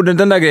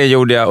den där grejen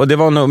gjorde jag och det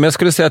var men jag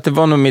skulle säga att det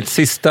var nog mitt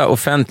sista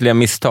offentliga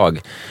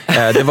misstag.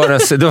 Det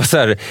var så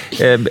här,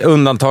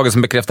 undantaget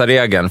som bekräftar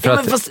regeln. För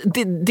men fast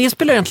det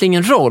spelar egentligen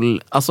ingen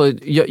roll. Alltså,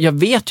 jag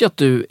vet ju att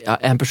du är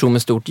en person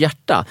med stort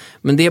hjärta.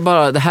 Men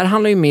det här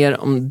handlar ju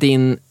mer om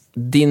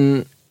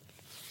din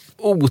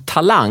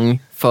otalang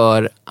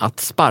för att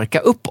sparka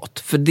uppåt.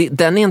 För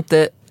den är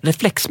inte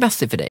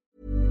reflexmässig för dig.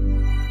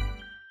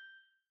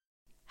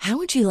 How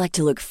would you like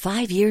to look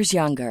 5 years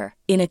younger?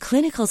 In a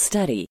clinical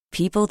study,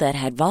 people that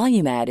had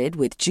volume added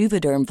with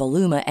Juvederm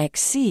Voluma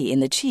XC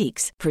in the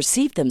cheeks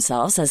perceived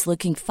themselves as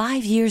looking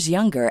 5 years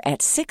younger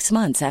at 6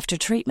 months after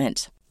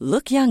treatment.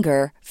 Look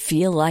younger,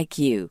 feel like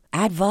you.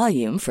 Add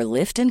volume for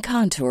lift and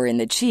contour in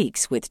the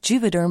cheeks with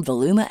Juvederm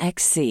Voluma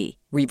XC.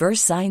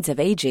 Reverse signs of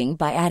aging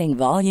by adding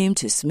volume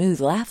to smooth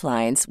laugh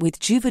lines with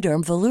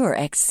Juvederm Volure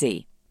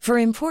XC. For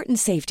important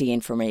safety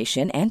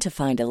information and to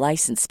find a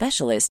licensed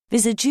specialist,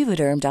 visit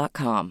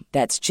Juvederm.com.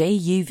 That's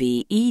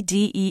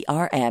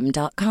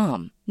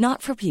JUVEDERM.com.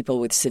 Not for people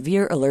with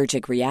severe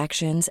allergic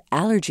reactions,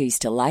 allergies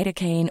to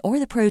lidocaine, or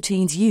the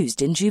proteins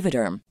used in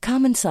Juvederm.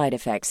 Common side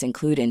effects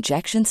include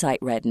injection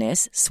site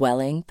redness,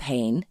 swelling,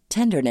 pain,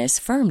 tenderness,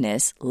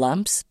 firmness,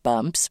 lumps,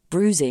 bumps,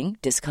 bruising,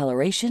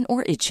 discoloration,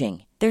 or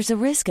itching. There's a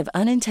risk of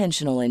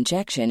unintentional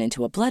injection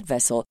into a blood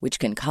vessel, which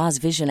can cause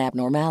vision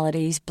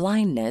abnormalities,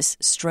 blindness,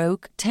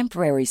 stroke,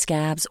 temporary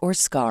scabs, or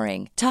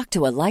scarring. Talk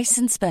to a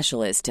licensed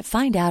specialist to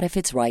find out if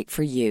it's right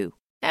for you.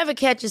 Ever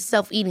catch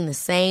yourself eating the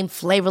same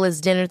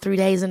flavorless dinner 3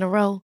 days in a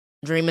row?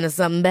 Dreaming of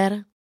something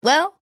better?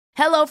 Well,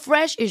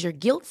 HelloFresh is your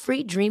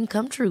guilt-free dream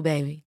come true,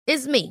 baby.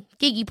 It's me,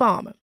 Keke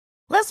Palmer.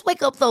 Let's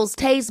wake up those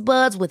taste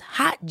buds with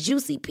hot,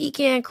 juicy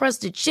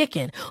pecan-crusted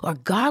chicken or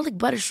garlic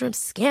butter shrimp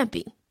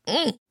scampi.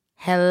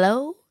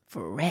 Hello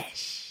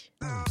Fresh.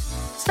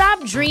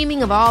 Stop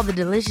dreaming of all the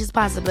delicious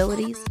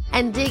possibilities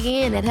and dig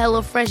in at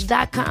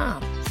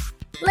HelloFresh.com.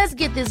 Let's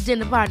get this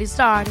dinner party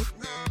started.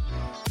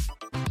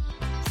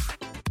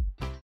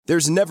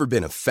 There's never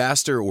been a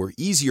faster or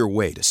easier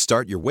way to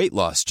start your weight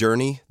loss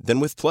journey than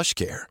with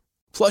PlushCare.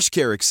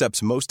 PlushCare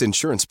accepts most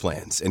insurance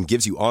plans and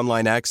gives you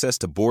online access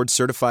to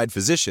board-certified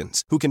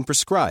physicians who can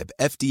prescribe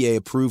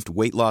FDA-approved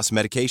weight loss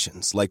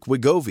medications like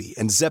Wegovy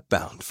and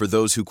Zepbound for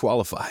those who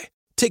qualify.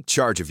 Take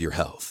charge of your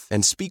health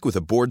and speak with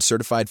a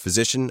board-certified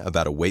physician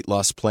about a weight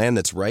loss plan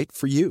that's right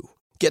for you.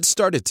 Get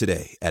started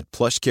today at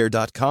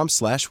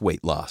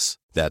plushcare.com/weightloss.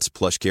 That's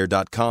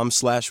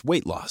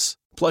plushcare.com/weightloss.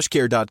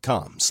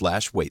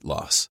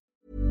 plushcare.com/weightloss.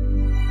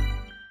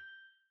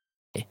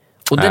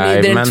 Och det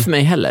är inte för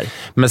mig heller.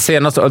 Men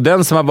senast, och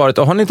den som har varit,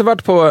 och har ni inte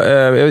varit på,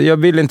 jag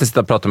vill inte sitta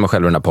och prata med mig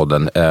själv i den här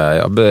podden.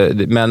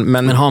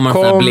 Men har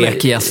man en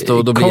blek gäst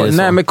och då blir det så.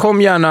 Nej, men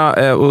kom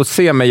gärna och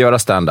se mig göra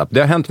stand-up. Det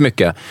har hänt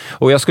mycket.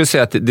 Och jag skulle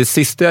säga att det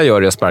sista jag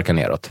gör är att sparka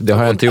neråt. Det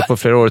har jag inte gjort på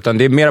flera år, utan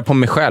det är mer på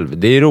mig själv.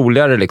 Det är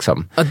roligare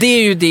liksom. Ja, det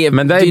är ju det.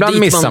 Men ibland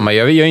missar man.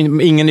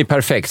 Ingen är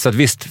perfekt, så att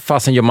visst,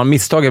 fasen gör man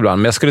misstag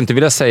ibland. Men jag skulle inte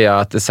vilja säga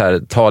att det så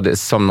här, ta det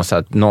som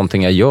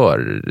någonting jag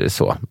gör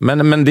så.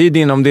 Men det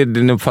är om det är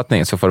din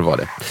uppfattning så får det vara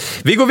det.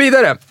 Vi går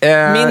vidare.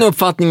 Min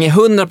uppfattning är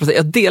 100%,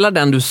 jag delar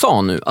den du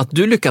sa nu, att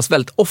du lyckas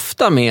väldigt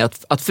ofta med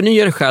att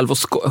förnya dig själv och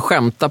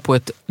skämta på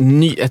ett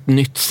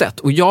nytt sätt.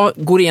 Och jag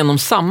går igenom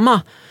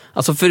samma,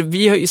 alltså för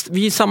vi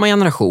är samma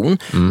generation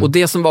och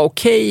det som var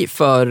okej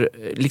för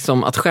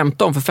liksom, att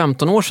skämta om för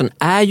 15 år sedan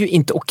är ju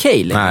inte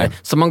okej längre. Nej.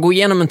 Så man går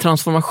igenom en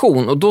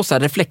transformation och då så här,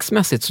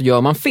 reflexmässigt så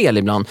gör man fel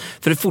ibland.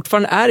 För det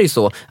fortfarande är ju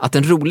så att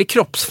en rolig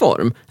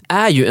kroppsform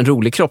är ju en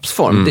rolig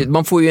kroppsform.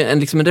 Man får ju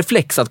en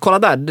reflex att kolla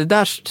där, det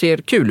där ser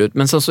kul ut,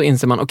 men så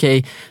inser man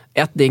okej,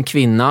 1, det är en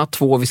kvinna,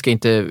 2,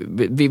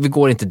 vi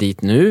går inte dit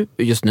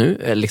just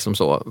nu, liksom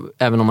så,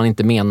 även om man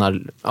inte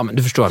menar, ja men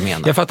du förstår vad jag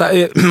menar. Jag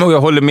fattar, och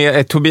jag håller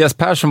med. Tobias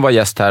Persson var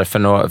gäst här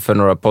för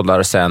några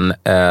poddar sen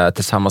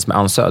tillsammans med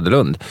Ann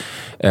Söderlund.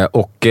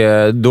 Och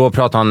då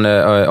pratade han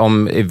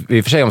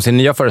i och för sig om sin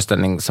nya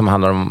föreställning som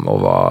handlar om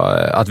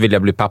att vilja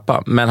bli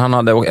pappa. Men han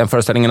hade en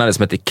föreställning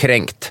som heter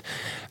Kränkt.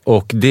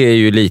 Och det är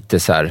ju lite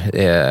så här,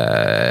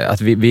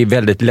 att vi är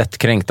väldigt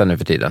lättkränkta nu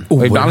för tiden.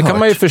 Och ibland kan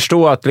man ju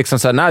förstå att liksom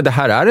så här, nej, det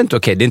här är inte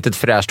okej. Det är inte ett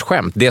fräscht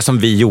skämt. Det som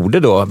vi gjorde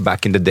då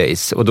back in the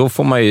days. Och då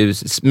får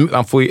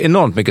man får ju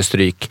enormt mycket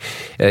stryk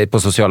på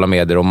sociala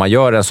medier om man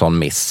gör en sån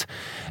miss.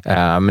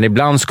 Men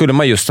ibland skulle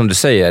man just som du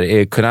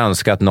säger kunna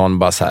önska att någon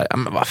bara så här,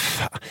 men vad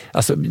fan.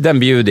 Alltså, den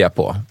bjuder jag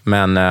på.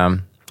 Men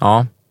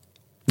ja,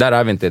 där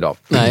är vi inte idag.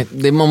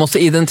 Nej, man måste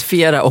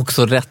identifiera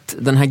också rätt.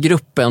 Den här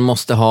gruppen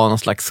måste ha någon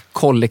slags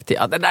kollektiv.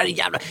 Det där är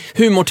jävla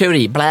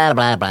humorteori. Bla,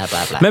 bla, bla, bla,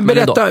 bla. Men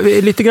berätta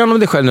lite grann om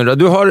dig själv nu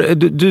då.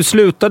 Du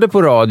slutade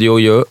på radio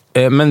ju,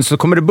 men så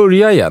kommer det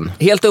börja igen.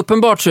 Helt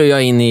uppenbart så är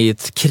jag inne i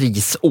ett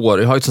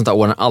krisår. Jag har ett sånt där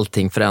år när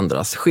allting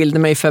förändras. Skilde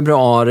mig i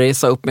februari,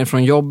 sa upp mig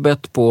från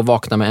jobbet på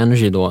Vakna med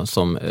Energy då,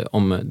 som,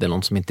 om det är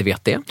någon som inte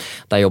vet det.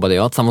 Där jobbade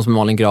jag tillsammans med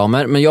Malin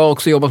Gramer. Men jag har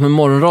också jobbat med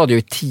morgonradio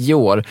i 10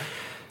 år.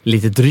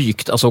 Lite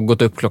drygt, alltså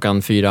gått upp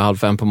klockan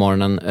 4:30 på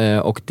morgonen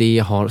och det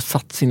har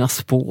satt sina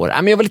spår.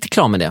 Men jag var lite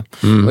klar med det.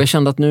 Och jag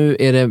kände att nu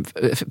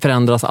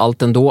förändras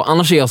allt ändå.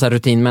 Annars är jag så här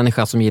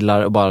rutinmänniska som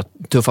gillar att bara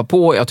tuffa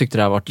på. Jag tyckte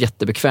det här varit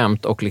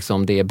jättebekvämt och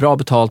liksom det är bra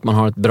betalt, man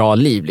har ett bra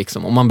liv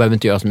liksom, och man behöver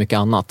inte göra så mycket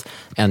annat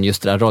än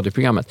just det här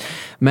radioprogrammet.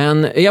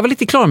 Men jag var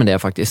lite klar med det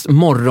faktiskt,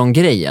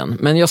 morgongrejen.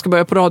 Men jag ska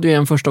börja på radio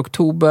igen 1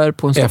 oktober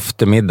på en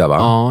eftermiddag, va?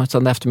 Ja,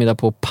 söndag eftermiddag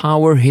på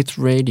Power Hit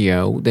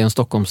Radio. Det är en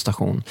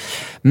Stockholmsstation.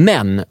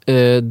 Men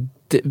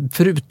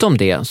förutom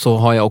det så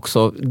har jag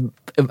också,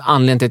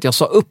 anledningen till att jag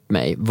sa upp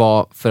mig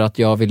var för att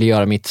jag ville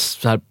göra mitt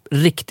så här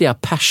riktiga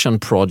passion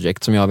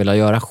project som jag ville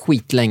göra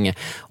skitlänge.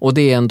 Och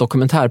det är en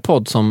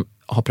dokumentärpodd som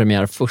har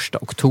premiär 1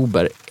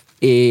 oktober.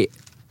 Är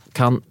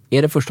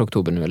det 1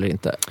 oktober nu eller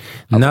inte?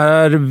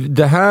 När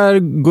det här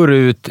går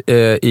ut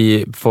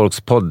i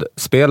folks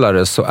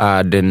poddspelare så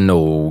är det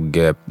nog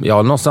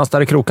någonstans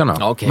där i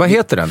krokarna. Okay. Vad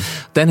heter den?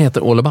 Den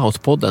heter All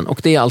About-podden och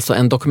det är alltså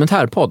en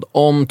dokumentärpodd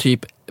om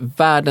typ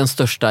världens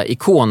största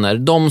ikoner.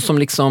 De som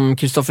liksom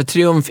Kristoffer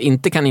Triumf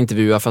inte kan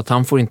intervjua för att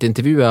han får inte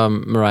intervjua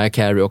Mariah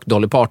Carey och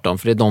Dolly Parton,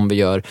 för det är de vi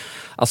gör.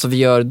 Alltså vi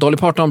gör Dolly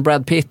Parton,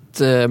 Brad Pitt,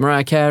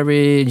 Mariah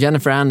Carey,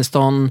 Jennifer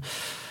Aniston,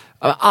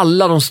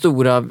 alla de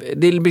stora.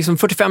 Det är liksom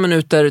 45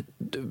 minuter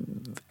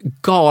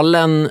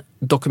galen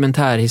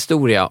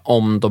dokumentärhistoria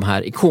om de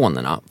här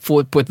ikonerna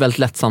på ett väldigt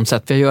lättsamt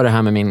sätt. Jag gör det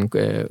här med min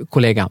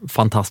kollega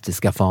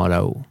fantastiska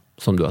Farao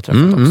som du har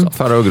träffat också.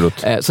 Farao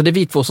Groth. Så det är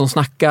vi två som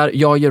snackar,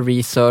 jag gör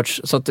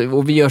research så att,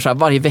 och vi gör så här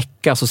varje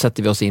vecka så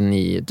sätter vi oss in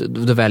i,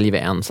 då väljer vi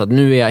en. Så att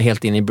nu är jag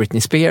helt inne i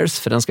Britney Spears,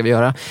 för den ska vi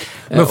göra.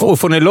 Men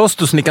får ni loss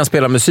då så ni kan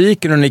spela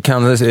musiken och ni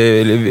kan,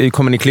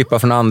 kommer ni klippa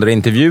från andra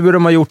intervjuer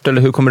de har gjort,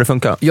 eller hur kommer det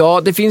funka?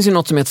 Ja, det finns ju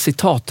något som heter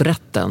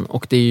citaträtten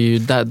och det är ju,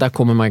 där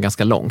kommer man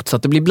ganska långt. Så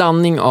att det blir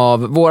blandning av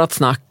vårat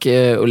snack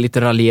och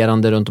lite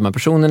raljerande runt de här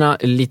personerna,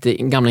 lite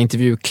gamla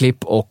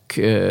intervjuklipp och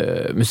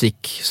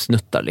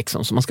musiksnuttar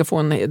liksom. Så man ska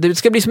få det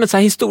ska bli som ett så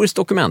här historiskt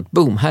dokument.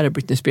 Boom, här är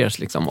Britney Spears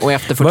liksom. Och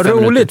efter 45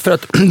 Vad roligt, minuter. för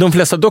att de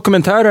flesta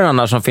dokumentärer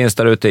annars som finns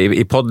där ute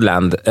i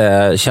Podland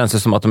känns det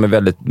som att de är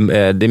väldigt,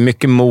 det är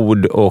mycket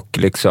mord och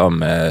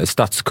liksom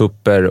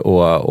statskupper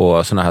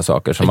och såna här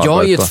saker. Som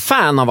jag är ju ett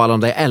fan av alla de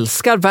där. Jag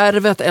älskar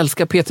Värvet,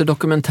 älskar Peter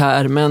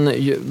Dokumentär,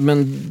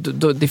 men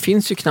det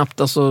finns ju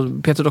knappt, alltså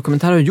Peter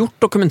Dokumentär har gjort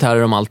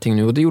dokumentärer om allting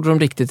nu och det gjorde de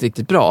riktigt,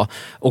 riktigt bra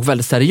och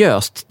väldigt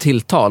seriöst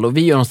tilltal, och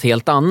vi gör något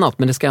helt annat,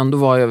 men det ska ändå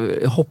vara,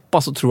 jag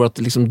hoppas och tror att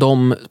liksom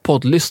de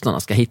poddlyssnarna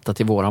ska hitta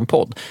till våran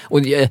podd.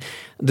 Och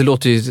det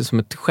låter ju som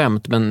ett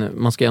skämt, men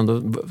man ska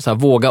ändå så här,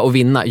 våga och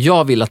vinna.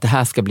 Jag vill att det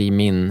här ska bli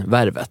min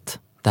Värvet.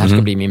 Det här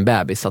ska bli min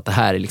bebis, att det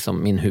här är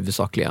liksom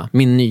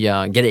min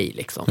nya grej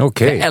liksom.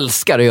 Okay. Jag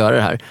älskar att göra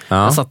det här.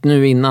 Ja. Jag satt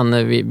nu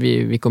innan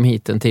vi kom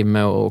hit en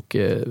timme och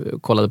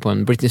kollade på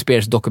en Britney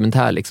Spears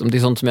dokumentär liksom. Det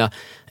är sånt som jag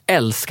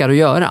älskar att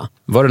göra.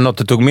 Var det något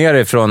du tog med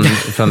dig från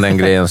den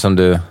grejen som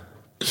du...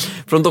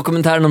 Från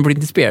dokumentären om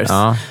Britney Spears?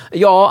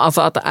 Ja,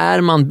 alltså att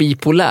är man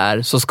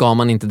bipolär så ska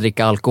man inte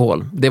dricka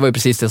alkohol. Det var ju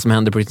precis det som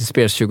hände Britney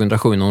Spears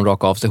 2007 när hon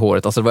rakade av sig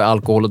håret. Alltså det var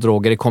alkohol och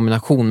droger i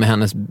kombination med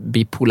hennes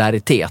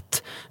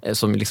bipolaritet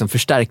som liksom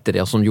förstärkte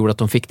det och som gjorde att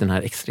de fick den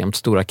här extremt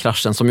stora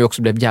kraschen som ju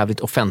också blev jävligt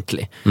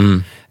offentlig.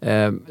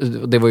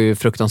 Det var ju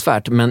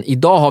fruktansvärt. Men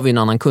idag har vi en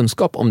annan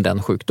kunskap om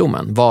den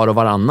sjukdomen. Var och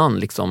varannan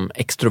liksom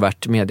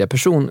extrovert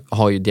mediaperson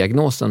har ju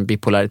diagnosen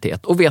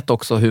bipolaritet och vet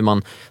också hur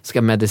man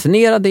ska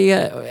medicinera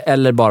det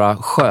eller bara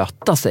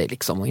sköta sig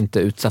liksom och inte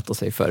utsätta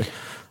sig för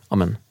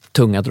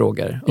tunga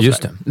droger.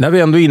 Just det. När vi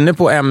ändå är inne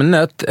på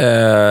ämnet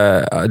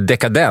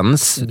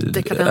dekadens,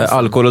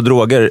 alkohol och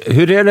droger.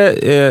 Hur är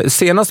det,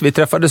 senast vi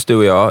träffades du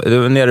och jag, det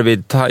var nere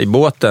vid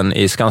Thaibåten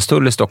i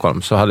Skanstull i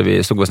Stockholm, så hade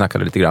vi stod och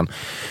snackade lite grann.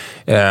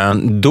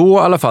 Då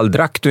i alla fall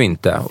drack du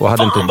inte. Och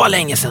hade inte... Vad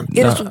länge sedan?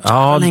 Är det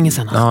så länge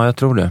sedan? Ja, jag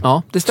tror det.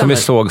 Ja, det stämmer. Som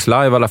vi sågs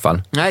live i alla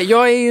fall. Nej,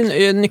 jag är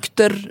ju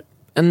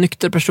en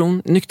nykter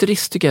person.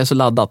 Nykterist tycker jag är så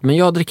laddat, men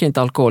jag dricker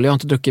inte alkohol. Jag har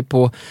inte druckit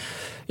på...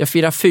 Jag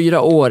firar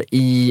 4 år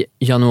i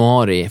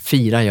januari.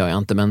 4 gör jag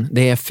inte, men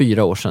det är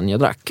 4 år sedan jag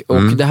drack.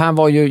 Och det här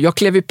var ju... Jag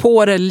klev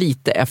på det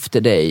lite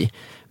efter dig.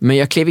 Men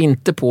jag klev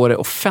inte på det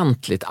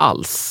offentligt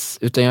alls.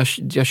 Utan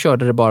jag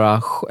körde det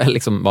bara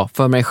liksom,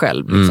 för mig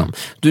själv. Liksom.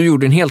 Du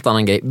gjorde en helt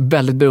annan grej.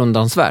 Väldigt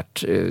beundransvärt.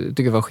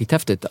 Tycker det var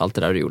skithäftigt allt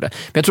det där du gjorde.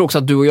 Men jag tror också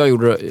att du och jag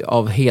gjorde det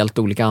av helt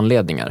olika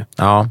anledningar.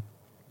 Ja.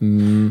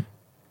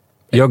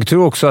 Jag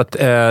tror också att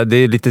det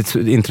är lite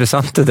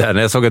intressant det där.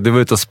 När jag såg att du var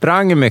ute och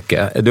sprang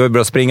mycket. Du har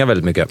börjat springa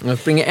väldigt mycket. Jag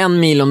springer 1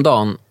 mil om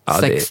dagen.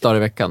 6 dagar i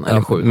veckan,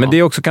 eller 7. Men det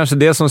är också kanske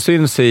det som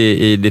syns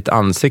i ditt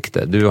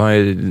ansikte.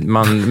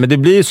 Men det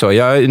blir så.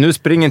 Nu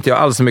springer inte jag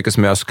alls så mycket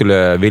som jag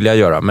skulle vilja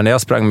göra. Men när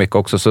jag sprang mycket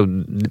också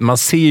så man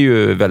ser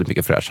ju väldigt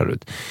mycket fräschare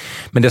ut.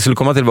 Men det jag skulle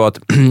komma till var att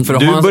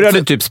du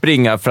började typ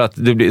springa för att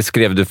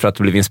skrev du för att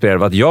du blev inspirerad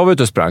av att jag var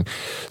ute och sprang.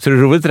 Så det är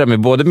roligt det där med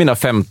både mina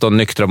 15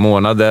 nyktra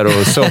månader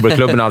och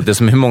Soberklubben och allt det,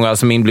 som hur många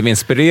som blev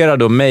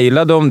inspirerade och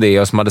mejlade om det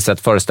och som hade sett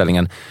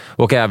föreställningen.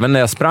 Och även när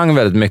jag sprang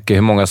väldigt mycket,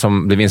 hur många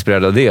som blev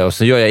inspirerade av det. Och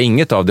så gör jag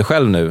inget av det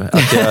själv nu.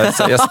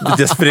 Att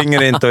jag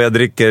springer inte och jag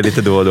dricker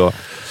lite då och då.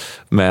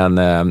 Men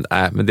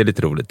det är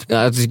lite roligt.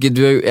 Ja, jag tycker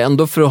du har ju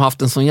ändå, för att ha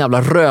haft en sån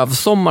jävla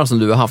rövsommar som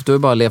du har haft. Du har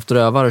ju bara levt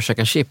rövar och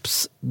käkat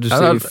chips. Du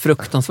ser ju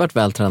fruktansvärt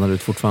vältränad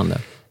ut fortfarande.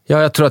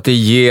 Ja, jag tror att det är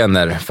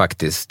gener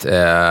faktiskt. Du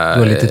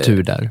har lite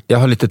tur där. Jag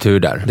har lite tur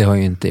där. Det har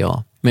ju inte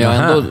jag. Men jag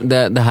har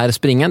ändå, det här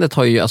springandet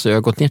har ju, alltså jag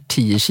har gått ner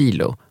 10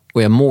 kilo.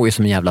 Och jag mår ju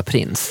som en jävla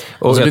prins.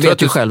 Och alltså, du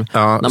vet ju själv.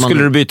 Ja,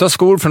 skulle du byta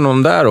skor från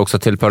någon där också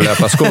till par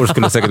löparskor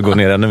skulle det säkert gå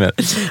ner ännu mer.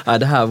 Nej,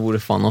 det här vore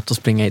fan något att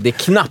springa i. Det är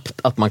knappt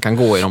att man kan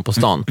gå i dem på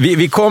stan.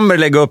 Vi kommer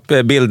lägga upp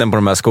bilden på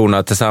de här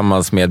skorna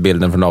tillsammans med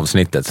bilden från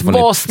avsnittet. Så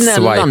var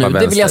snälla nu,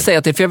 det vill jag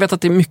säga till. För jag vet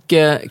att det är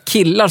mycket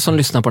killar som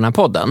lyssnar på den här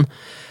podden.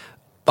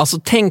 Alltså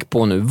tänk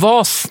på nu,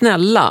 var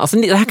snälla. Alltså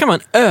det här kan vara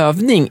en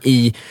övning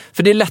i,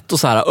 för det är lätt att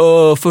så här,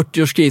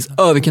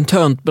 40-årskris, vilken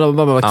tönt,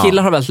 blablabla. Ja.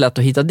 Killar har väldigt lätt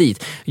att hitta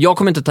dit. Jag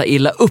kommer inte ta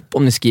illa upp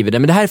om ni skriver det,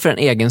 men det här är för en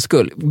egen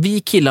skull. Vi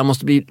killar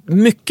måste bli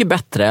mycket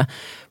bättre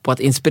på att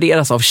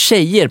inspireras av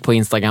tjejer på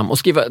Instagram och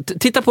skriva,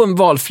 titta på en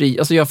valfri,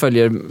 alltså jag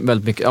följer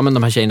väldigt mycket, ja men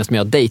de här tjejerna som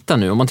jag dejtar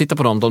nu, om man tittar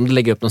på dem, de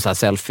lägger upp någon så här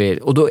selfie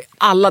och då är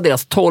alla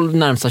deras 12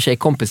 närmsta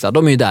tjejkompisar,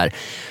 de är ju där.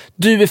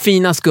 Du är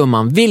fina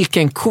skumman,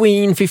 vilken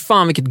queen, fy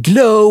fan vilket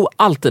glow,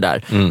 allt det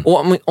där.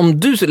 Och om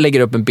du lägger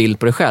upp en bild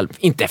på dig själv,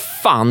 inte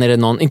fan är det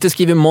någon, inte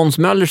skriver Måns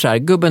Möller så här,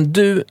 gubben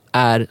du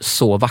är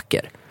så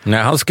vacker.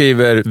 Nej, han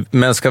skriver,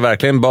 men ska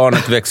verkligen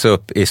barnet växa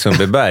upp i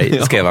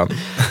Sundbyberg, skrev han.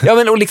 Ja,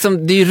 men och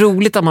liksom, det är ju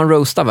roligt att man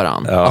roastar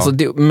varandra. Ja.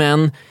 Alltså,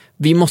 men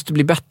vi måste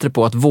bli bättre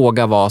på att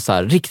våga vara så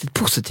här riktigt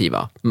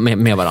positiva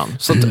med varandra.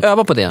 Så att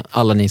öva på det,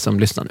 alla ni som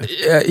lyssnar nu.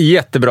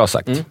 Jättebra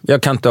sagt.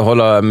 Jag kan inte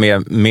hålla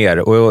med mer.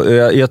 Och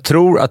jag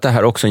tror att det här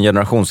är också en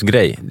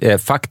generationsgrej.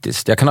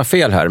 Faktiskt. Jag kan ha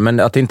fel här, men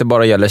att det inte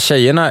bara gäller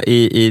tjejerna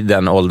i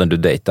den åldern du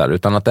dejtar,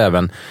 utan att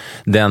även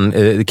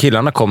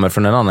killarna kommer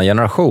från en annan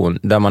generation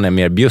där man är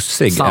mer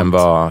bjussig än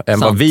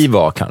vad vi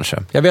var kanske.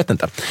 Jag vet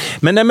inte.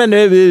 Men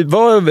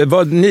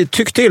vad ni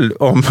tycker till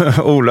om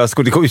Ola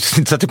skulle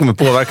inte så att det kommer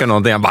påverka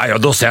någonting. Jag bara, ja,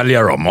 då säljer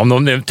dem.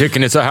 Om de tycker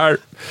ni så här.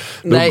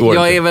 Nej,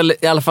 jag är väl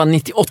i alla fall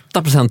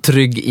 98%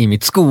 trygg i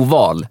mitt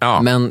skoval.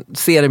 Ja. Men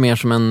ser det mer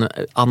som en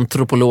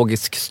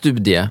antropologisk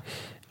studie.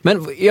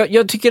 Men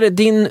jag tycker att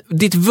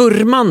ditt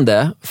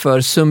vurmande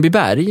för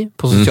Sundbyberg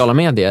på sociala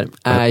medier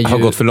är ju... Har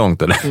gått för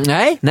långt eller?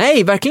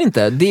 Nej, verkligen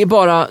inte. Det är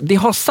bara, det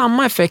har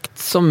samma effekt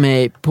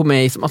som på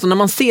mig. Alltså när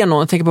man ser någon,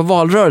 jag tänker på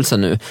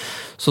valrörelsen nu,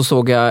 så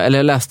såg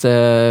jag läste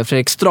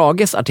Fredrik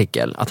Strages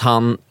artikel att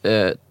han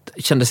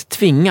kände sig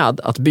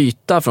tvingad att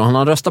byta från, han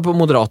har röstat på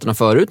Moderaterna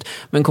förut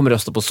men kommer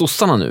rösta på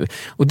sossarna nu.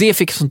 Och det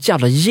fick sånt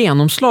jävla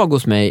genomslag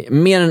hos mig,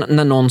 mer än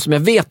när någon som jag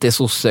vet är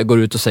sosse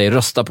går ut och säger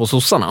rösta på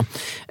sossarna.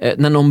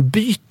 När någon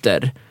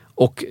byter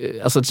och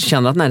alltså,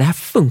 känner att nej, det här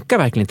funkar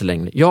verkligen inte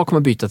längre. Jag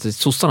kommer byta till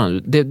sossarna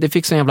nu. Det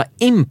fick sån jävla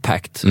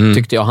impact,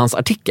 tyckte jag, hans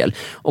artikel.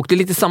 Och det är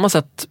lite samma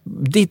sätt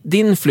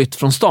din flytt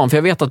från stan. För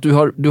jag vet att du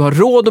har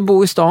råd att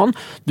bo i stan.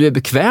 Du är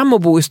bekväm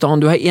att bo i stan.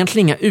 Du har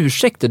egentligen inga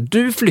ursäkter.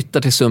 Du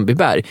flyttar till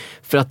Sundbyberg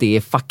för att det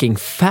är fucking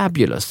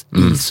fabulous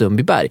i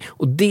Sundbyberg.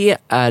 Och det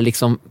är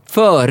liksom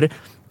för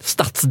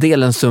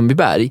stadsdelen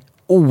Sundbyberg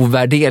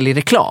ovärderlig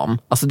reklam.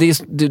 Alltså det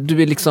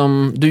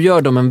är, du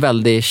gör dem en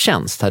väldig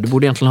tjänst här. Du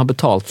borde egentligen ha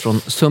betalt från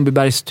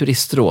Sundbybergs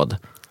turistråd.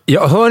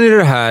 Ja, hör ni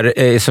det här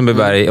i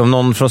Sundbyberg? Om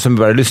någon från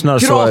Sundbyberg lyssnar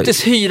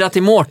gratis hyra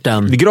till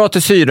Mårten.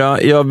 Gratis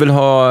hyra. Jag vill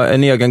ha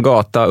en egen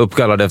gata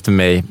uppkallad efter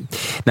mig.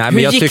 Nej, hur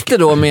gick det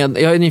då med,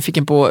 jag är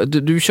nyfiken på,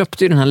 du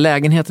köpte ju den här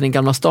lägenheten i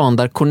Gamla stan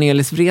där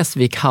Cornelis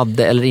Vreeswijk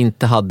hade eller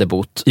inte hade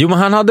bott. Jo, men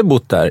han hade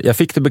bott där. Jag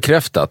fick det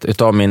bekräftat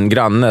utav min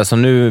granne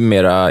som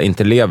numera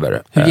inte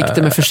lever. Hur gick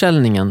det med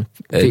försäljningen?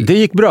 Det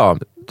gick bra,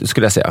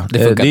 skulle jag säga.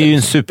 Det är ju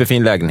en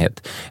superfin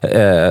lägenhet.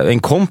 En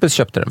kompis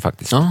köpte den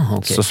faktiskt.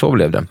 Okay. Så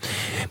blev det.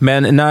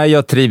 Men när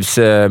jag trivs,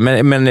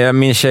 men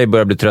min tjej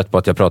börjar bli trött på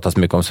att jag pratar så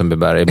mycket om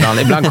Sundbyberg.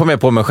 Ibland kommer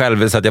jag på mig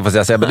själv så att jag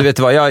får säga, men du vet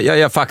vad,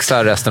 jag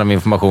faxar resten av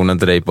informationen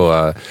till dig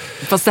på...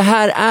 Fast det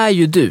här är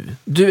ju du.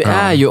 Du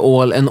är ju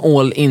en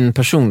all-in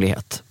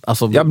personlighet.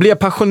 Alltså, jag blir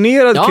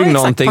passionerad kring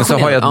någonting så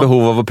har jag ett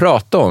behov av att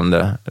prata om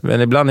det.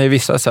 Men ibland är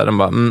vissa så här, de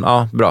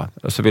bara, bra.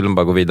 Och så vill de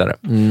bara gå vidare.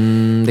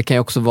 Det kan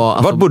ju också vara...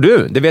 Alltså, vart bor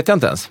du? Det vet jag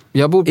inte ens.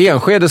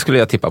 Enskede skulle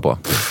jag tippa på.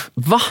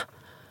 Va?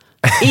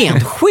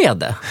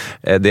 Enskede?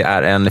 Det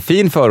är en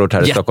fin förort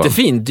här i Stockholm.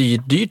 Jättefin,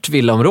 dyrt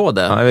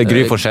villaområde. Ja,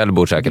 Gry Forssell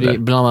bor säkert där.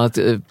 Bland annat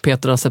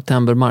Petra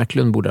September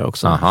Marklund bor där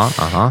också.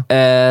 Aha.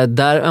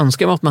 Där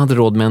önskar man att man hade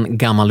råd med en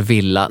gammal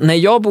villa.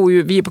 Nej,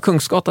 vi är på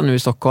Kungsgatan nu i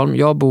Stockholm.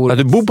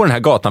 Du bor på den här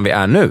gatan vi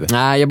är nu?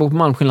 Nej, jag bor på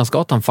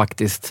Malmskillnadsgatan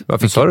faktiskt.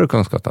 Varför sa du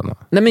Kungsgatan då?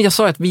 Nej, men jag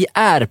sa att vi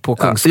är på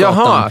Kungsgatan.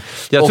 Jaha,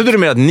 jag trodde du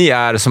menade att ni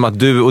är som att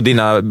du och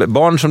dina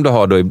barn som du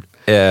har då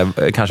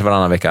kanske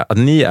varannan vecka, att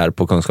ni är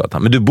på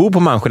Kungsgatan. Men du bor på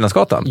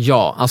Malmskillnadsgatan?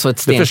 Ja, alltså ett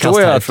stenkast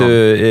härifrån. Det förstår jag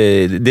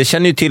härifrån. att det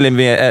känner ju till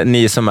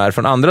ni som är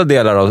från andra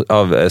delar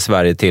av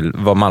Sverige till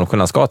vad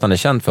Malmskillnadsgatan är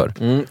känd för.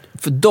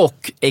 För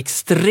dock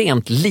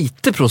extremt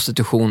lite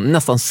prostitution,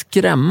 nästan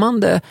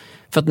skrämmande.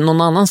 För att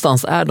någon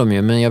annanstans är de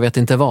ju, men jag vet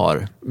inte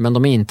var. Men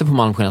de är inte på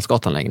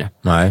Malmskillnadsgatan längre.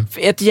 Nej.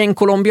 Ett gäng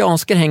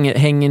colombiansker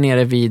hänger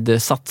nere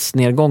vid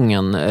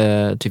satsnedgången,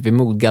 typ vid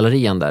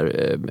Modgallerian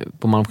där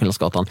på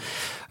Malmskillnadsgatan.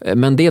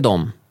 Men det är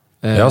de.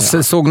 Jag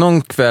såg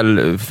någon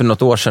kväll för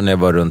något år sedan när jag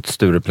var runt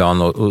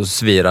Stureplan och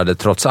svirade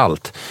trots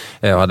allt.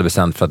 Jag hade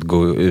bestämt för att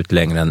gå ut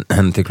längre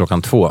än till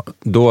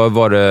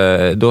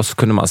 2:00. Då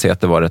kunde man se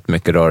att det var rätt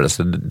mycket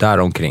rörelse där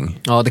omkring.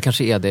 Ja, det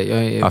kanske är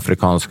det.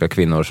 Afrikanska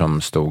kvinnor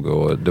som stod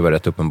och det var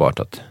rätt uppenbart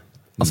att...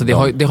 Alltså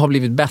det har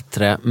blivit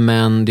bättre,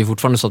 men det är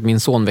fortfarande så att min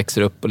son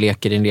växer upp och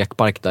leker i en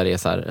lekpark där det är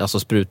så här, alltså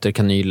sprutor,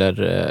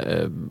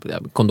 kanyler,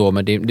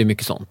 kondomer, det är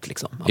mycket sånt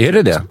liksom. Absolut.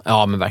 Är det?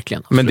 Ja, men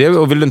verkligen. Men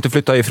och vill du inte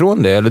flytta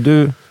ifrån det, eller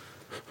du...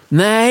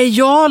 Nej,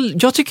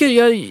 jag tycker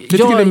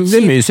det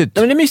är mysigt.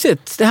 Ja, men det är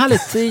mysigt. Det är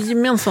härligt. Det är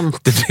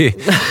gemensamt.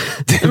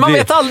 Det man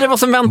vet aldrig vad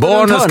som väntar.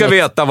 Barnen ska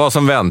veta vad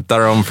som väntar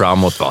dem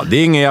framåt. Va? Det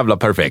är ingen jävla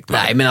perfekt. Va?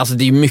 Nej, men alltså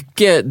det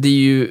är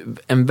ju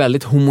en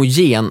väldigt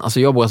homogen. Alltså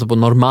jag bor alltså på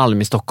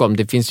Norrmalm i Stockholm.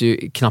 Det finns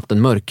ju knappt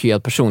en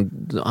mörkhyad person.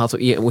 Alltså,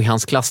 och i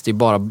hans klass det är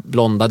bara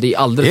blonda. Det är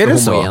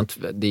alldeles för homogent.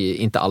 Det är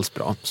inte alls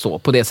bra så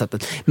på det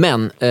sättet.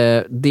 Men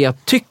det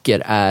jag tycker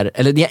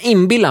eller det jag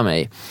inbillar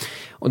mig,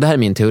 och det här är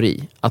min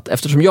teori, att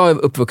eftersom jag är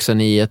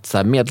uppvuxen i ett så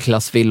här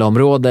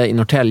medelklassvillaområde i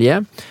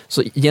Norrtälje,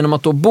 så genom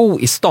att då bo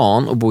i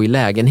stan och bo i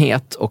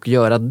lägenhet och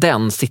göra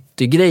den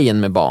citygrejen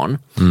med barn,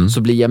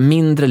 så blir jag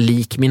mindre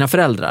lik mina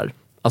föräldrar.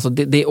 Alltså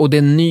och det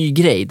är en ny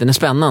grej, den är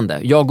spännande.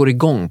 Jag går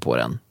igång på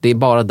den. Det är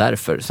bara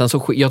därför. Sen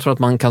så jag tror att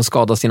man kan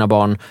skada sina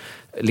barn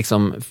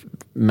liksom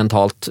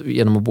mentalt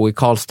genom att bo i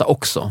Karlstad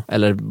också.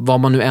 Eller vad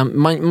man nu än...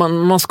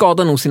 Man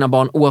skadar nog sina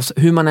barn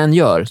oavsett hur man än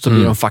gör, så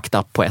blir de fucked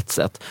up på ett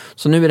sätt.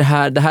 Så nu är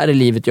det här är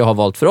livet jag har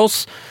valt för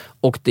oss,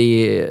 och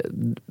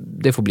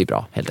det får bli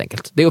bra helt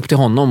enkelt. Det är upp till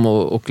honom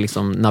och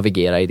liksom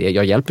navigera i det.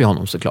 Jag hjälper ju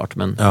honom såklart,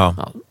 men jag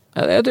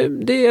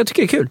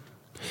tycker det är kul.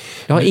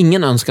 Jag har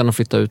ingen önskan att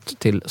flytta ut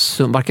till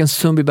varken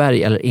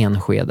Sundbyberg eller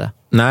Enskede.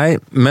 Nej,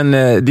 men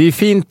det är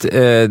fint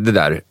det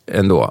där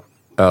ändå,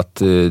 att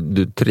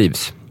du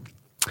trivs.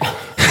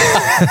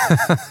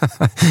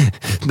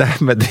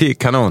 Men det är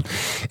kanon.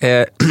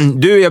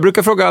 Jag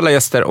brukar fråga alla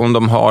gäster om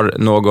de har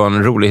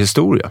någon rolig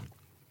historia.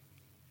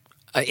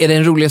 Är det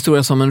en rolig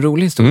historia som en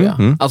rolig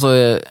historia?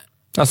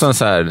 Alltså en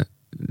så här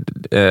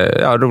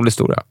rolig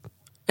historia.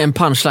 En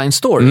punchline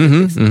story?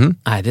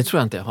 Nej, det tror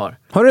jag inte jag har.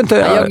 Har du inte?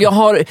 Nej,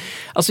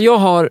 jag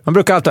har... Man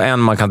brukar alltid ha en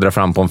man kan dra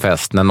fram på en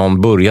fest. När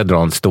någon börjar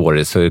dra en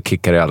story så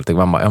kickar det alltid.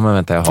 Man bara, men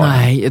vänta, jag har...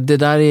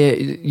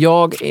 Nej,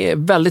 jag är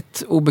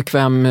väldigt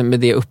obekväm med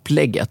det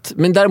upplägget.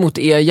 Men däremot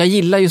jag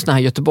gillar just den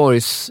här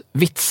Göteborgs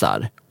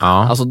vitsar.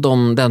 Ja. Alltså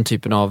den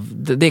typen av...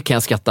 Det kan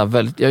jag skatta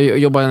väldigt... Jag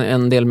jobbar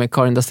en del med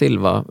Karin da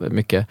Silva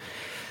mycket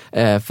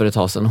för ett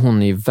tag sedan.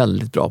 Hon är ju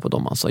väldigt bra på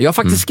dem alltså. Jag har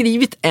faktiskt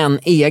skrivit en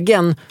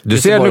egen... Du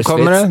ser, nu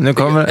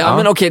kommer det. Ja,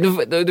 men okej,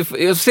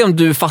 jag ser om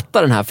du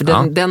fattar den här. För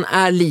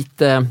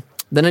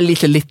den är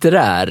lite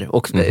litterär.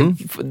 Och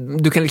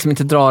du kan liksom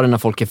inte dra den när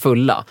folk är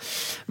fulla.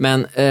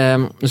 Men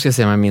nu ska jag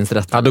se om jag minns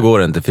rätt. Ja, då går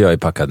det inte, för jag är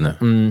packad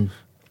nu.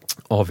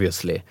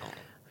 Obviously.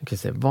 Jag kan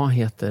se, vad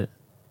heter...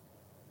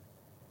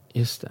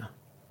 Just det.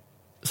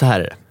 Så här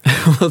är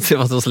det. Det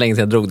var så länge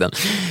sedan jag drog den.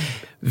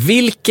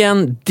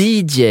 Vilken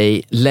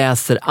DJ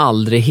läser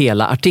aldrig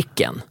hela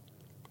artikeln?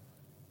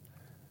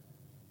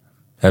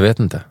 Jag vet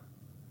inte.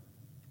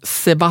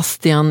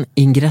 Sebastian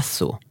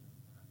Ingresso.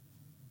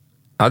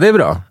 Ja, det är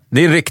bra.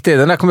 Det är riktigt.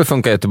 Den där kommer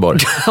funka i Göteborg.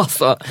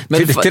 Alltså,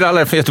 till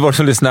alla från Göteborg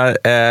som lyssnar,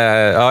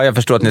 jag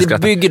förstår att ni skrattar.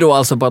 Det bygger då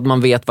alltså på att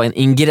man vet vad en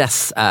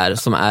ingress är,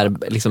 som är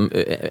liksom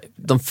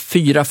de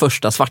 4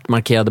 första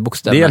svartmarkerade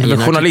bokstäverna. Det är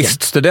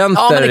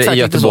journaliststudenter i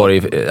Göteborg.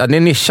 Det är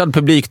en nischad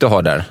publik du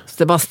har där.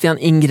 Sebastian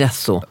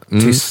Ingresso.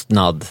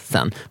 Tystnad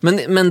sen.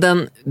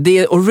 Men det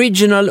är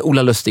original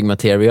Ola Lustig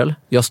material.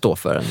 Jag står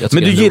för den.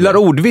 Men du gillar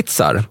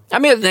ordvitsar? Ja,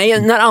 men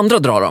nej, när andra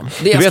drar dem.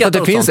 Du vet att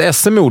det finns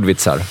SM i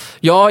ordvitsar?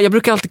 Ja, jag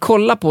brukar alltid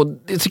kolla på...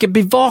 Jag tycker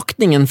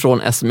bevakningen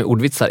från SM i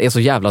ordvitsar är så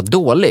jävla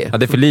dålig. Ja,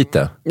 det är för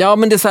lite. Ja,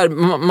 men det är så här,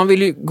 man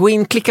vill ju gå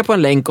in, klicka på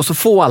en länk och så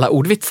få alla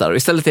ordvitsar. Och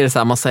istället är det så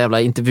här massa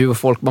jävla intervjuer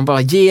folk. Man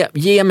bara,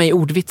 ge mig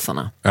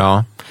ordvitsarna.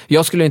 Ja.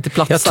 Jag skulle inte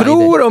platsa Jag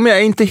tror, om jag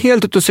är inte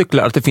helt ute och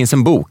cyklar, att det finns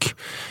en bok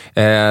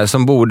Han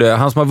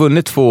som har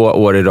vunnit 2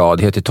 år i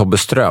rad heter Tobbe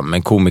Ström,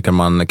 en komiker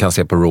man kan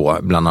se på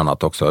Raw bland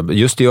annat också.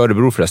 Just i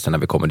Örebro förresten, när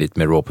vi kommer dit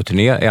med Raw på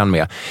turné, är han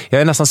med.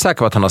 Jag är nästan säker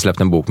på att han har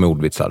släppt en bok med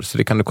ordvitsar, så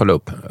det kan du kolla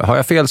upp. Har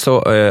jag fel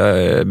så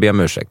be om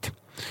ursäkt.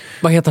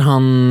 Vad heter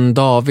han?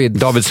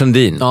 David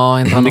Sundin.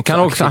 Ja,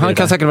 han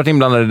kan säkert varit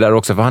inblandad där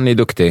också, för han är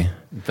duktig.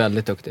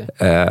 Väldigt duktig.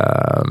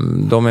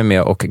 De är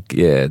med och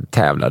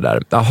tävlar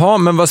där. Jaha,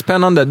 men vad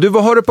spännande. Du,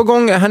 vad har du på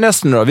gång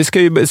härnäst nu då? Vi ska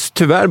ju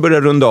tyvärr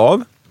börja runda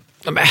av.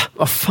 Men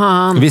vad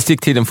fan. Visst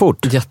gick tiden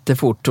fort?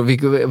 Jättefort. Och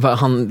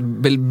han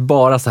vill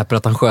bara så här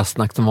pretentiöst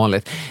snack som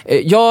vanligt.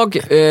 Jag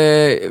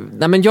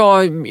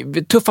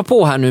tuffar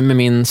på här nu med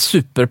min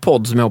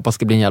superpodd som jag hoppas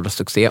ska bli en jävla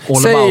succé.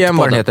 Säg igen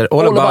vad den heter.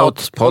 All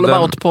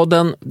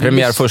About-podden.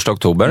 Premiär 1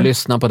 oktober.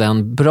 Lyssna på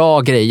den.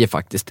 Bra grejer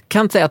faktiskt.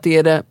 Kan inte säga att det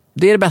är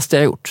det bästa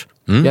jag har gjort.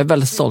 Jag är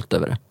väldigt stolt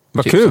över det.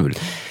 Vad kul.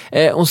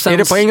 Och sen, är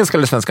det på engelska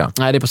eller svenska?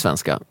 Nej, det är på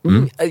svenska.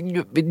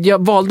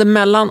 Jag valde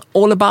mellan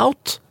All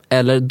About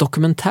eller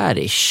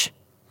Dokumentärish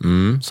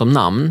som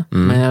namn.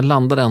 Men jag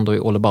landade ändå i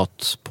All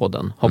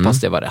About-podden.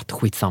 Hoppas det var rätt.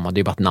 Skitsamma,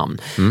 det är bara ett namn.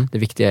 Det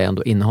viktiga är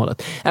ändå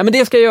innehållet. Men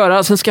det ska jag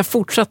göra. Sen ska jag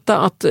fortsätta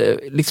att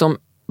liksom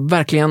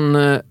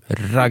verkligen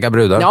ragga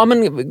brudar. Ja,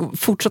 men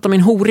fortsätta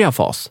min horiga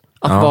fas.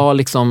 Att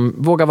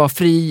våga vara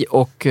fri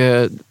och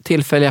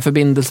tillfälliga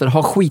förbindelser,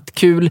 ha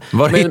skitkul.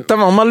 Hittar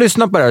man, om man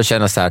lyssnar på det här och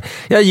känner så här,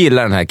 jag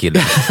gillar den här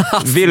killen.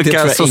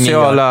 Vilka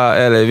sociala,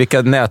 eller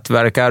vilka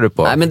nätverk är du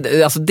på? Nej, men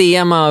alltså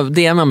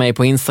DMa mig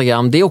på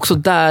Instagram. Det är också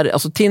där,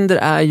 alltså Tinder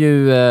är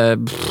ju, jag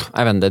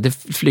vet inte, det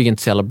flyger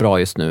inte så jävla bra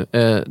just nu.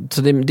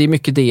 Så det är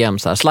mycket DM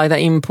så här. Slida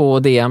in på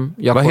DM.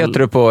 Vad heter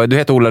du på? Du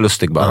heter Ola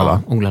Lustig bara,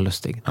 va? Ola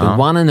Lustig. The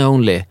one and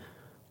only.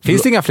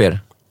 Finns det inga fler?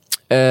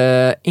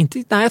 Nej,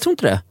 jag tror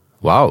inte det.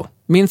 Wow.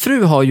 Min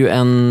fru har ju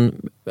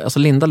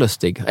Linda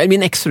Lustig,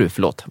 min exfru,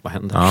 förlåt, vad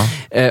hände?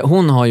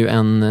 Hon har ju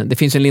det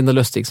finns ju en Linda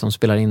Lustig som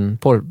spelar in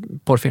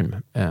porrfilm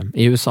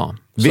i USA.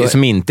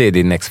 Som inte är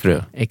din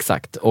exfru.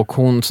 Exakt, och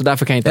så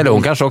därför kan jag inte... Eller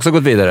hon kanske också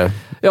gått vidare.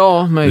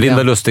 Ja, möjligen.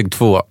 Linda Lustig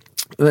 2.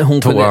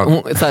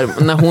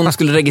 När hon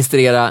skulle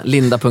registrera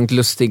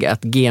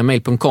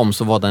linda.lustig@gmail.com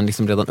så var den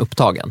liksom redan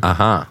upptagen.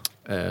 Aha.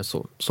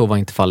 Så var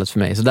inte fallet för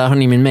mig. Så där har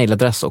ni min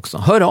mailadress också.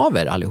 Hör av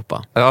er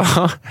allihopa.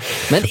 Ja.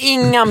 Men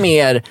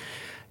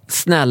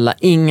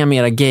inga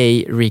mer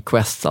gay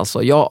requests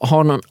alltså. Jag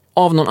har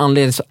av någon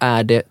anledning så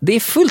är det är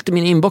fullt i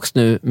min inbox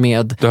nu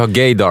med... Du har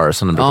gaydar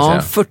som de brukar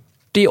säga.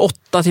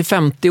 48 till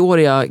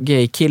 50-åriga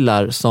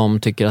gay-killar som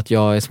tycker att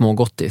jag är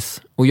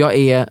smågottis. Och jag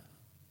är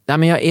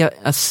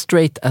as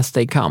straight as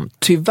they come.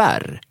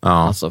 Tyvärr. Ja.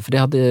 Alltså, för det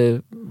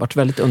hade varit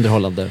väldigt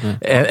underhållande.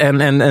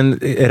 En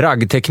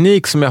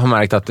raggteknik som jag har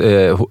märkt att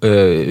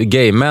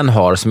gaymän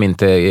har som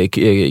inte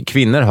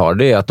kvinnor har,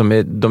 det är att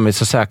de är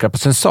så säkra på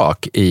sin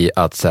sak i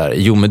att så här,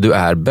 jo men du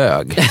är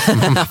bög.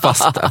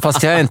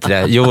 fast jag är inte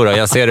det. Jo då,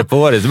 jag ser det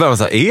på det. Så börjar man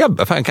säga,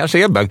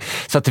 kanske är bög.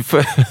 Så att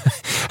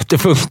det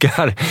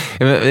funkar.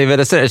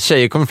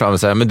 Tjejer kommer fram och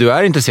säger, men du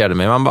är intresserad av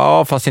mig. Man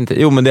bara, fast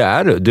inte. Jo men det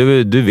är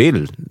du. Du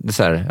vill. Det är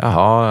så här,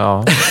 jaha.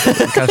 Ja,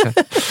 kanske.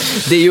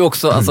 Det är ju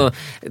också,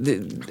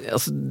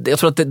 jag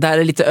tror att det där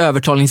är lite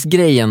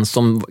övertalningsgrejen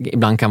som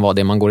ibland kan vara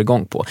det man går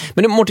igång på.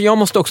 Men Mårten, jag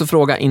måste också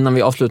fråga innan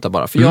vi avslutar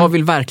bara, för jag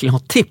vill verkligen ha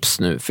tips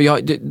nu. För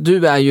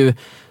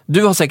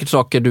du har säkert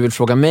saker du vill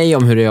fråga mig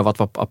om hur det är att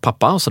vara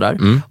pappa och sådär.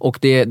 Och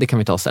det kan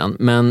vi ta sen.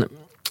 Men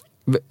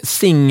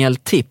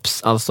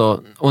singeltips, alltså,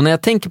 och när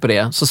jag tänker på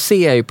det så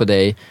ser jag ju på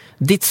dig,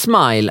 ditt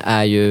smile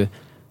är ju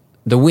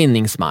the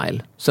winning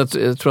smile. Så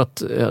jag tror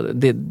att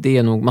det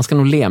är nog, man ska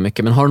nog le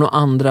mycket, men har du några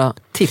andra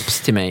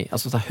tips till mig?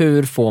 Alltså så här,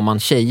 hur får man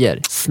tjejer?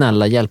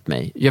 Snälla hjälp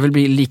mig. Jag vill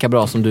bli lika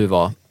bra som du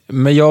var.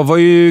 Men jag var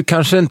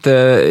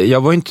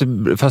inte,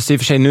 fast i och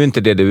för sig nu är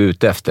inte det du är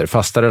ute efter,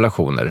 fasta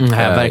relationer.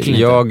 Verkligen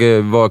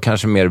jag var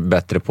kanske mer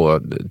bättre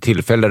på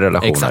tillfälliga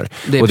relationer. Exakt.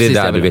 Det är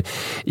där du vill.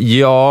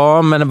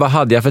 Ja, men vad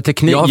hade jag för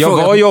teknik? Jag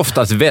var ju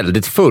oftast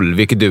väldigt full,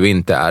 vilket du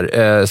inte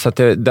är. Så att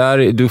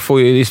du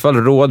får ju i fall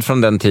råd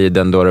från den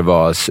tiden då det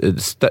var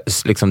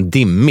liksom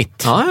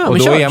dimmigt. Ja, och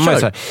men då är man ju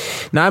så här,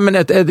 nej,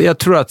 men jag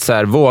tror att så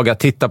här, våga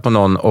titta på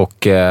någon och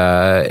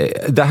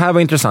det här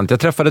var intressant. Jag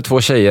träffade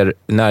 2 tjejer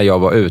när jag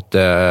var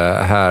ute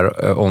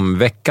här om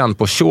veckan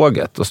på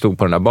Tjoget och stod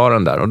på den där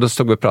baren där, och då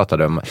stod vi och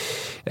pratade om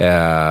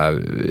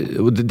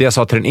och det jag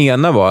sa till den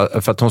ena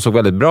var, för att hon såg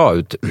väldigt bra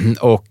ut,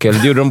 och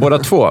det gjorde de båda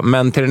 2,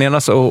 men till den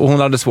ena så, och hon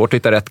hade svårt att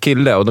hitta rätt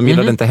kille och de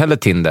gillade inte heller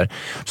Tinder.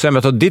 Så jag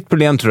vet att ditt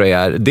problem tror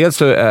jag är, dels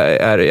så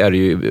är du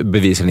ju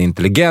bevisligen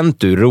intelligent,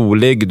 du är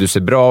rolig, du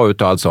ser bra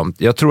ut och allt sånt.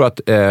 Jag tror att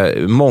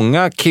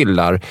många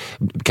killar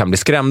kan bli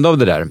skrämda av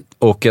det där,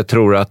 och jag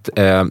tror att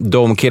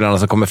de killarna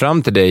som kommer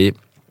fram till dig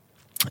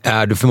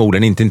är du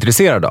förmodligen inte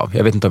intresserad av.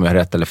 Jag vet inte om jag har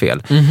rätt eller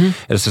fel.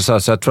 Så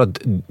jag tror att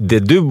det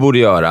du borde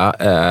göra,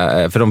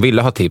 för de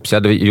ville ha tips. Jag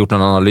hade gjort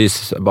en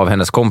analys av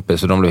hennes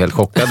kompis och de blev helt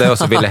chockade, och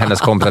så ville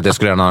hennes kompis att jag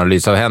skulle göra en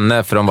analys av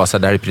henne, för de var så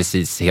här, det här är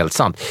precis helt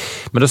sant.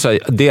 Men då sa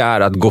jag, det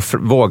är att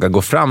våga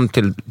gå fram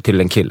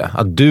till en kille.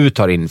 Att du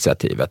tar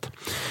initiativet.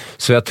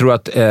 Så jag tror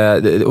att,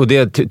 och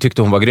det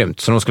tyckte hon var grymt,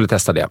 så de skulle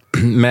testa det.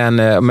 Men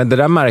det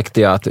där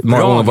märkte jag att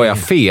många gånger var jag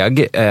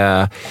feg,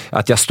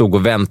 att jag stod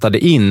och väntade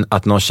in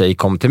att någon tjej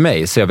kom till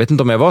mig. Så jag vet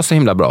inte om jag var så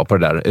himla bra på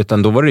det där,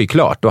 utan då var det ju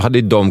klart. Då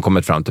hade de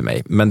kommit fram till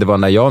mig. Men det var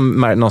när jag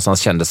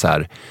någonstans kände så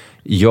här,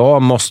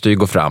 jag måste ju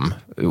gå fram,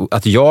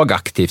 att jag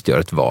aktivt gör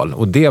ett val.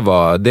 Och det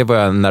var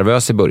jag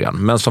nervös i början.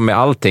 Men som med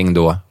allting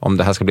då, om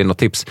det här ska bli något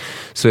tips,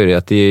 så är det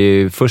att det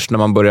är först när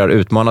man börjar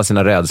utmana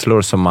sina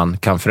rädslor som man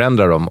kan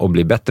förändra dem och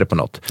bli bättre på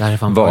något.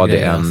 Vad det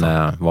än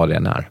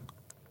är.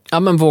 Ja,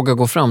 men våga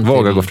gå fram.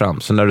 Våga gå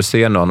fram. Så när du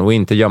ser någon, och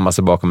inte gömma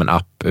sig bakom en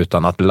app,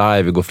 utan att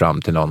live gå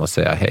fram till någon och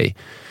säga hej.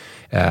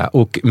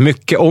 Och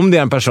mycket, om det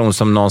är en person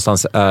som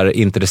någonstans är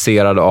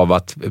intresserad av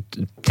att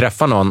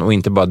träffa någon och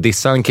inte bara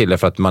dissa en kille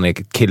för att man är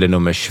kille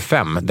nummer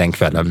 25 den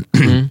kvällen.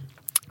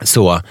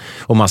 Så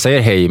om man säger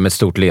hej med ett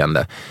stort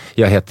leende,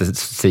 jag heter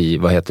Si,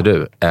 vad heter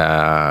du?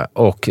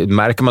 Och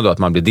märker man då att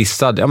man blir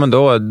dissad, ja men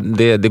då,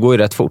 det går ju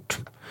rätt fort.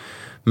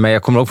 Men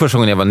jag kommer ihåg första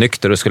gången jag var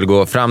nykter och skulle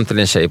gå fram till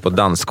en tjej på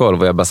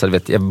dansgolv och jag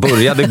bara jag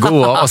började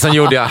gå och sen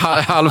gjorde jag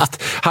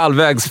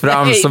halvvägs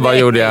fram så bara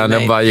gjorde jag när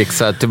jag bara gick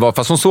så här,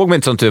 fast hon såg mig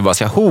inte som tur var,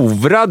 så jag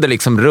hovrade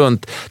liksom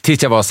runt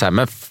tills jag var så här,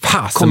 men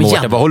fasen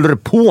Mårten, vad håller du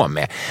på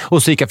med?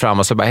 Och så gick jag fram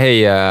och så bara, hej,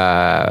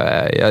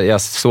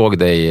 jag såg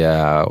dig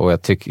och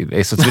jag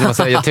tycker, så vill man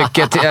säga, jag tycker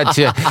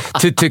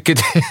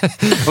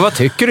vad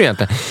tycker du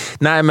egentligen?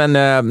 Nej,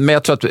 men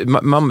jag tror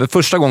att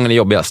första gången är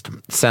jobbigast.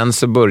 Sen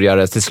så börjar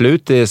det till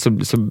slut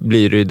så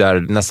blir det ju där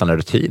nästan en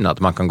rutin att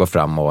man kan gå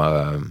fram och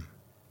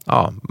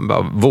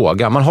bara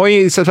våga. Man har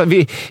ju,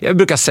 jag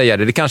brukar säga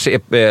det kanske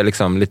är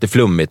liksom lite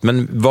flummigt,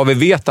 men vad vi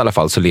vet i alla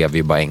fall så lever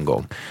vi bara en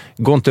gång.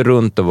 Gå inte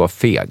runt och vara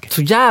feg.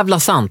 Så jävla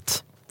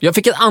sant. Jag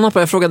fick ett annat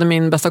jag frågade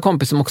min bästa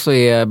kompis som också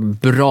är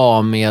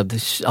bra med,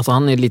 alltså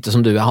han är lite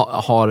som du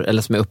har,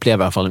 eller som jag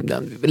upplever i alla fall,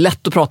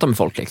 lätt att prata med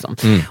folk liksom.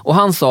 Och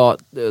han sa,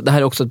 det här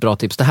är också ett bra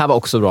tips, det här var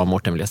också bra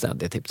Mårten, vill jag säga,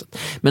 det tipset.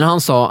 Men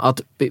han sa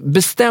att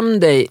bestäm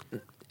dig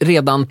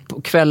redan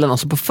på kvällen,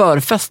 alltså på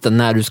förfesten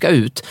när du ska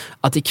ut,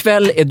 att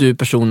ikväll är du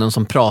personen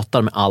som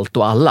pratar med allt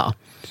och alla.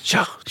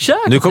 Ja.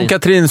 Nu kom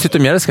Katrin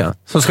Zytomierska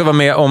som ska vara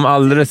med om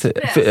alldeles...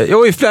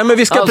 men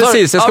vi ska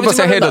precis, jag ska bara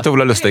säga hej då till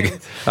Ola Lustig.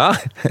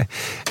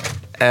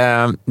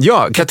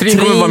 Katrin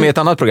kommer vara med i ett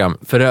annat program.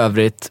 För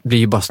övrigt blir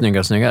ju bara snyggare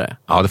och snyggare.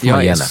 Ja, det får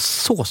man jag är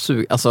så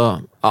sugen,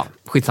 alltså,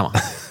 skitsamma.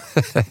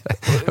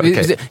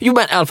 Okay. Jo,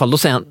 men i alla fall, då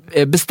säger han,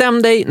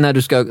 bestäm dig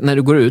när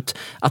du går ut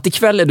att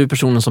ikväll är du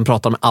personen som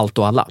pratar med allt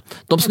och alla.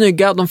 De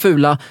snygga, de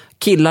fula,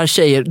 killar,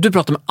 tjejer, du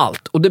pratar med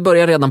allt. Och det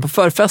börjar redan på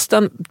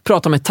förfesten,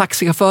 prata med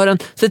taxichauffören,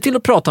 se till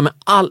att prata med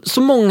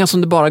så många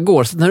som det bara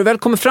går. Så när du väl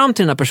kommer fram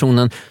till den här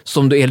personen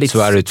som du är lite...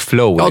 Så är det ett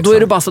flow. Ja, då är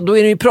det bara så, då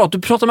är det ju du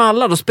pratar med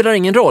alla, då spelar det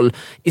ingen roll.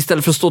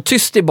 Istället för att stå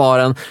tyst i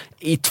baren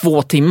i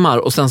 2 timmar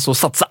och sen så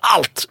satsa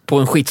allt på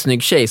en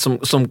skitsnygg tjej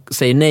som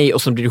säger nej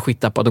och så blir du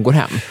skitapp att de går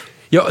hem.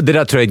 Ja, det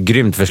där tror jag är ett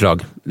grymt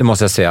förslag, det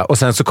måste jag säga. Och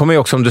sen så kommer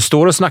jag också, om du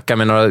står och snackar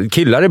med några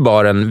killar i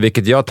baren,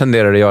 vilket jag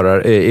tenderar att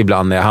göra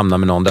ibland när jag hamnar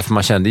med någon, därför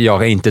man känner,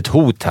 jag är inte ett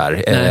hot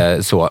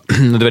här. Så. Och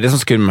det var det som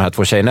skulle med de här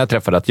 2 tjejerna jag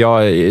träffade, att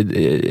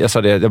jag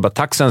sa det, jag bara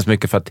tack så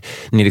mycket för att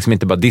ni liksom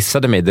inte bara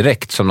dissade mig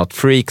direkt som något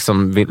freak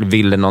som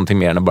ville någonting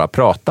mer än att bara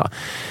prata.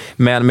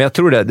 Men jag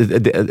tror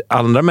det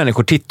andra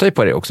människor tittar ju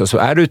på det också. Så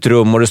är du i ett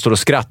rum och du står och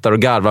skrattar och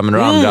garvar med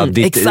några andra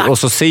och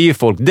så ser ju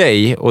folk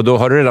dig, och då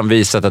har du redan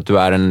visat att du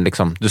är en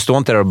liksom, du står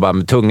inte där och bara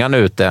med tungan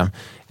ute.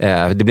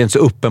 Det blir inte så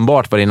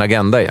uppenbart vad din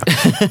agenda är.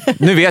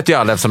 Nu vet ju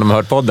alla eftersom de har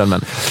hört podden.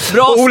 Men...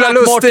 Bra Ola snack,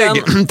 Lustig,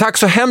 Mårten. Tack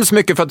så hemskt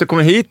mycket för att du kom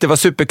hit. Det var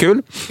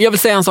superkul. Jag vill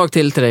säga en sak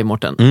till dig,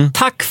 Mårten.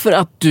 Tack för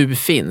att du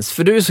finns.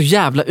 För du är så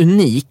jävla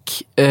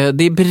unik.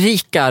 Det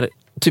berikar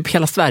typ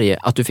hela Sverige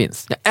att du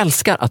finns. Jag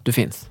älskar att du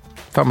finns.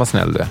 Fan vad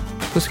snäll du är.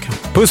 Puss och kram.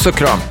 Puss och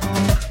kram.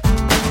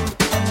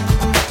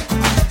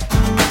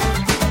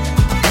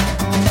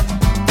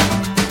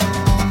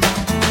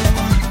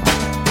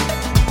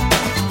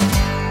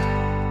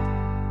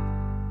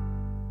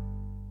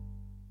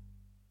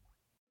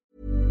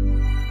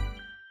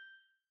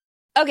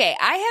 Okay,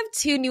 I have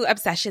 2 new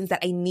obsessions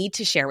that I need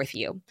to share with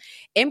you.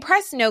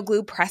 Impress No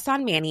Glue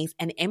Press-On Manis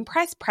and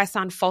Impress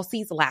Press-On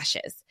Falsies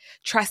Lashes.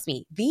 Trust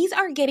me, these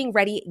are getting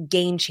ready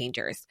game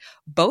changers.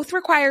 Both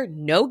require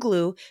no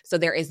glue, so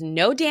there is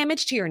no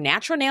damage to your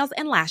natural nails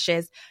and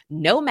lashes,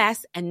 no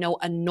mess, and no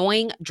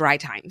annoying dry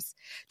times.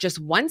 Just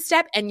 1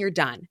 step and you're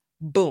done.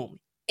 Boom.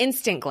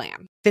 Instant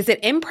glam. Visit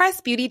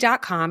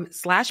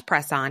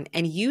impressbeauty.com/presson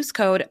and use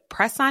code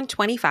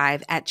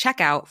PRESSON25 at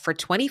checkout for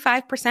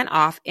 25%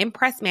 off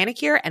Impress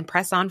Manicure and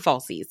Press-On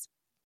Falsies.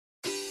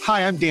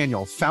 Hi, I'm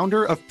Daniel,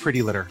 founder of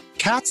Pretty Litter.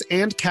 Cats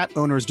and cat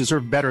owners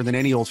deserve better than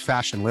any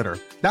old-fashioned litter.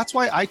 That's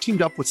why I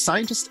teamed up with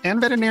scientists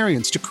and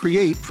veterinarians to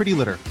create Pretty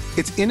Litter.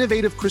 Its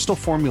innovative crystal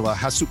formula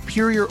has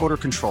superior odor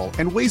control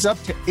and weighs up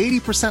to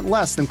 80%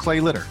 less than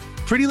clay litter.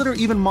 Pretty Litter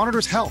even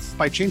monitors health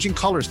by changing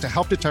colors to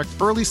help detect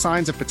early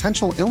signs of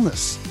potential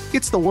illness.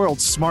 It's the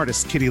world's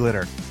smartest kitty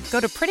litter. Go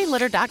to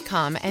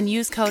prettylitter.com and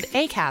use code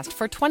ACAST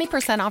for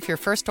 20% off your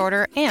first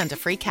order and a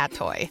free cat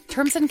toy.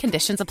 Terms and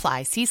conditions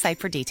apply. See site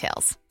for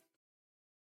details.